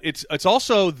 but it's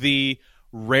also the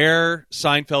rare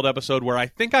Seinfeld episode where I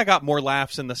think I got more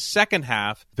laughs in the second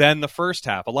half than the first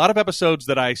half. A lot of episodes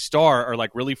that I star are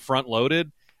like really front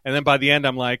loaded, and then by the end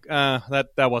I'm like, that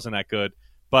wasn't that good.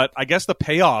 But I guess the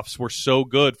payoffs were so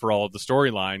good for all of the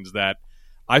storylines that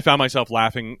I found myself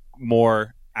laughing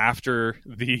more after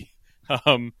the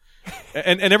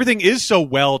and everything is so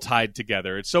well tied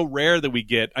together. It's so rare that we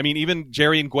get, even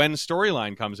Jerry and Gwen's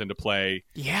storyline comes into play.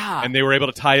 Yeah. And they were able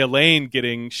to tie Elaine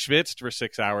getting schwitzed for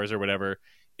 6 hours or whatever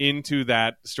into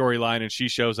that storyline and she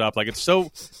shows up. Like, it's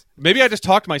so, maybe I just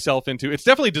talked myself into, it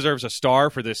definitely deserves a star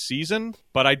for this season,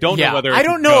 but I don't know whether I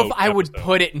don't know if I episode. would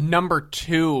put it number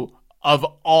 2 of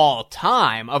all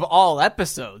time, of all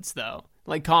episodes, though,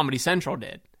 like Comedy Central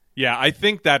did. Yeah, I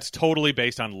think that's totally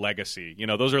based on legacy. You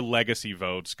know, those are legacy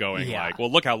votes going like,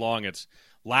 well, look how long it's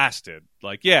lasted.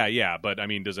 Like, yeah, but I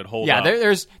mean, does it hold up?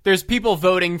 Yeah, there's people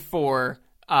voting for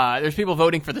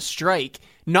the strike,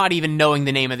 not even knowing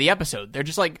the name of the episode. They're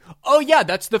just like, oh yeah,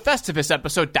 that's the Festivus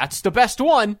episode. That's the best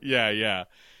one. Yeah.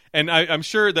 And I'm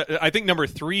sure that, I think number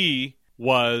 3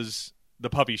 was the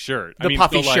puffy shirt. The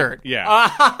puffy shirt. Yeah.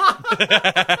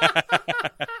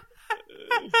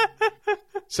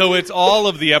 So it's all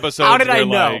of the episodes. How did I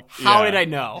know? Like, How did I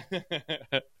know?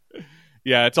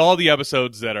 Yeah, it's all the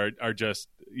episodes that are just,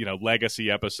 you know, legacy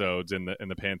episodes in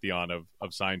the pantheon of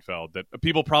Seinfeld that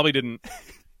people probably didn't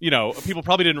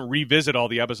revisit all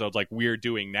the episodes like we're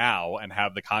doing now and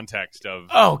have the context of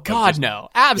no,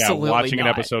 absolutely watching not. an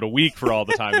episode a week for all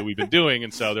the time that we've been doing,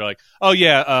 and so they're like, oh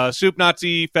yeah, Soup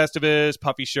Nazi, Festivus,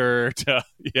 puffy shirt,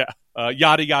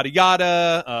 yada yada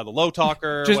yada, the low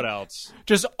talker, what else?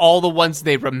 Just all the ones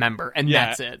they remember, and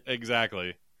that's it.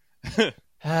 Exactly.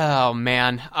 Oh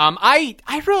man, I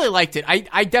really liked it.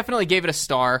 I definitely gave it a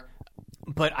star,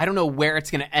 but I don't know where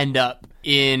it's going to end up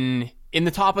in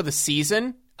the top of the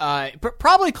season.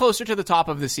 Probably closer to the top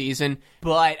of the season,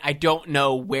 but I don't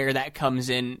know where that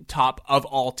comes in top of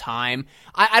all time.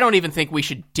 I don't even think we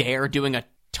should dare doing a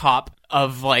top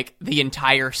of like the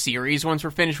entire series once we're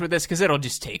finished with this, because it'll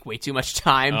just take way too much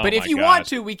time. Oh but if you want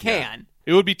to, we can. Yeah.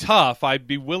 It would be tough. I'd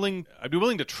be willing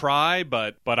to try,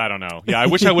 but I don't know. Yeah, I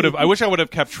wish I would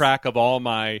have kept track of all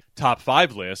my top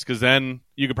 5 lists, because then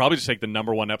you could probably just take the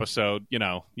number 1 episode. You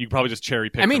know, you could probably just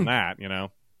cherry pick from that. You know.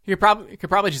 You could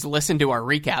probably just listen to our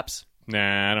recaps.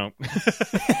 Nah, I don't.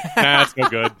 Nah, it's no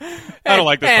good. I don't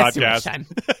like this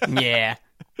podcast. Yeah.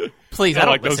 Please, I don't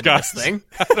like those guys. This thing.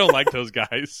 I don't like those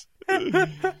guys.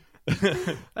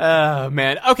 Oh,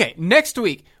 man. Okay, next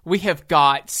week we have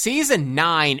got Season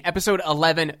 9, Episode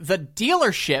 11, The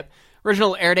Dealership.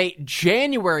 Original air date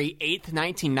January 8th,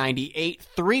 1998.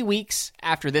 3 weeks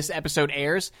after this episode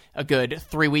airs. A good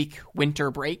 3-week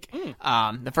winter break.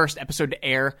 The first episode to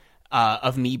air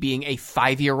of me being a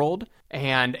 5-year-old.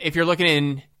 And if you're looking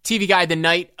in TV Guide the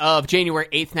night of January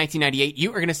 8th, 1998,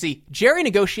 you are going to see Jerry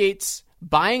negotiates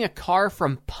buying a car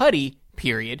from Putty,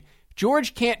 period.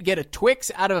 George can't get a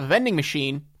Twix out of a vending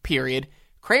machine, period.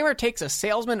 Kramer takes a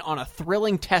salesman on a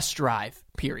thrilling test drive,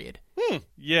 period.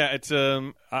 Yeah, it's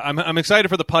I'm excited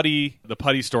for the Putty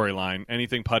storyline.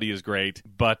 Anything Putty is great,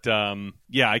 but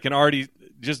yeah, I can already,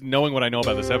 just knowing what I know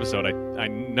about this episode, I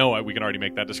know we can already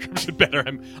make that description better.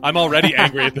 I'm already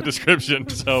angry at the description,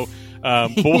 so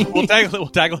we'll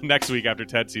tackle it next week after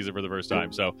Ted sees it for the first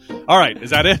time. So, all right,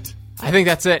 is that it? I think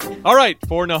that's it. All right,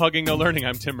 for No Hugging, No Learning,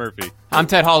 I'm Tim Murphy. I'm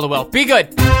Ted Hollowell. Be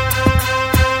good.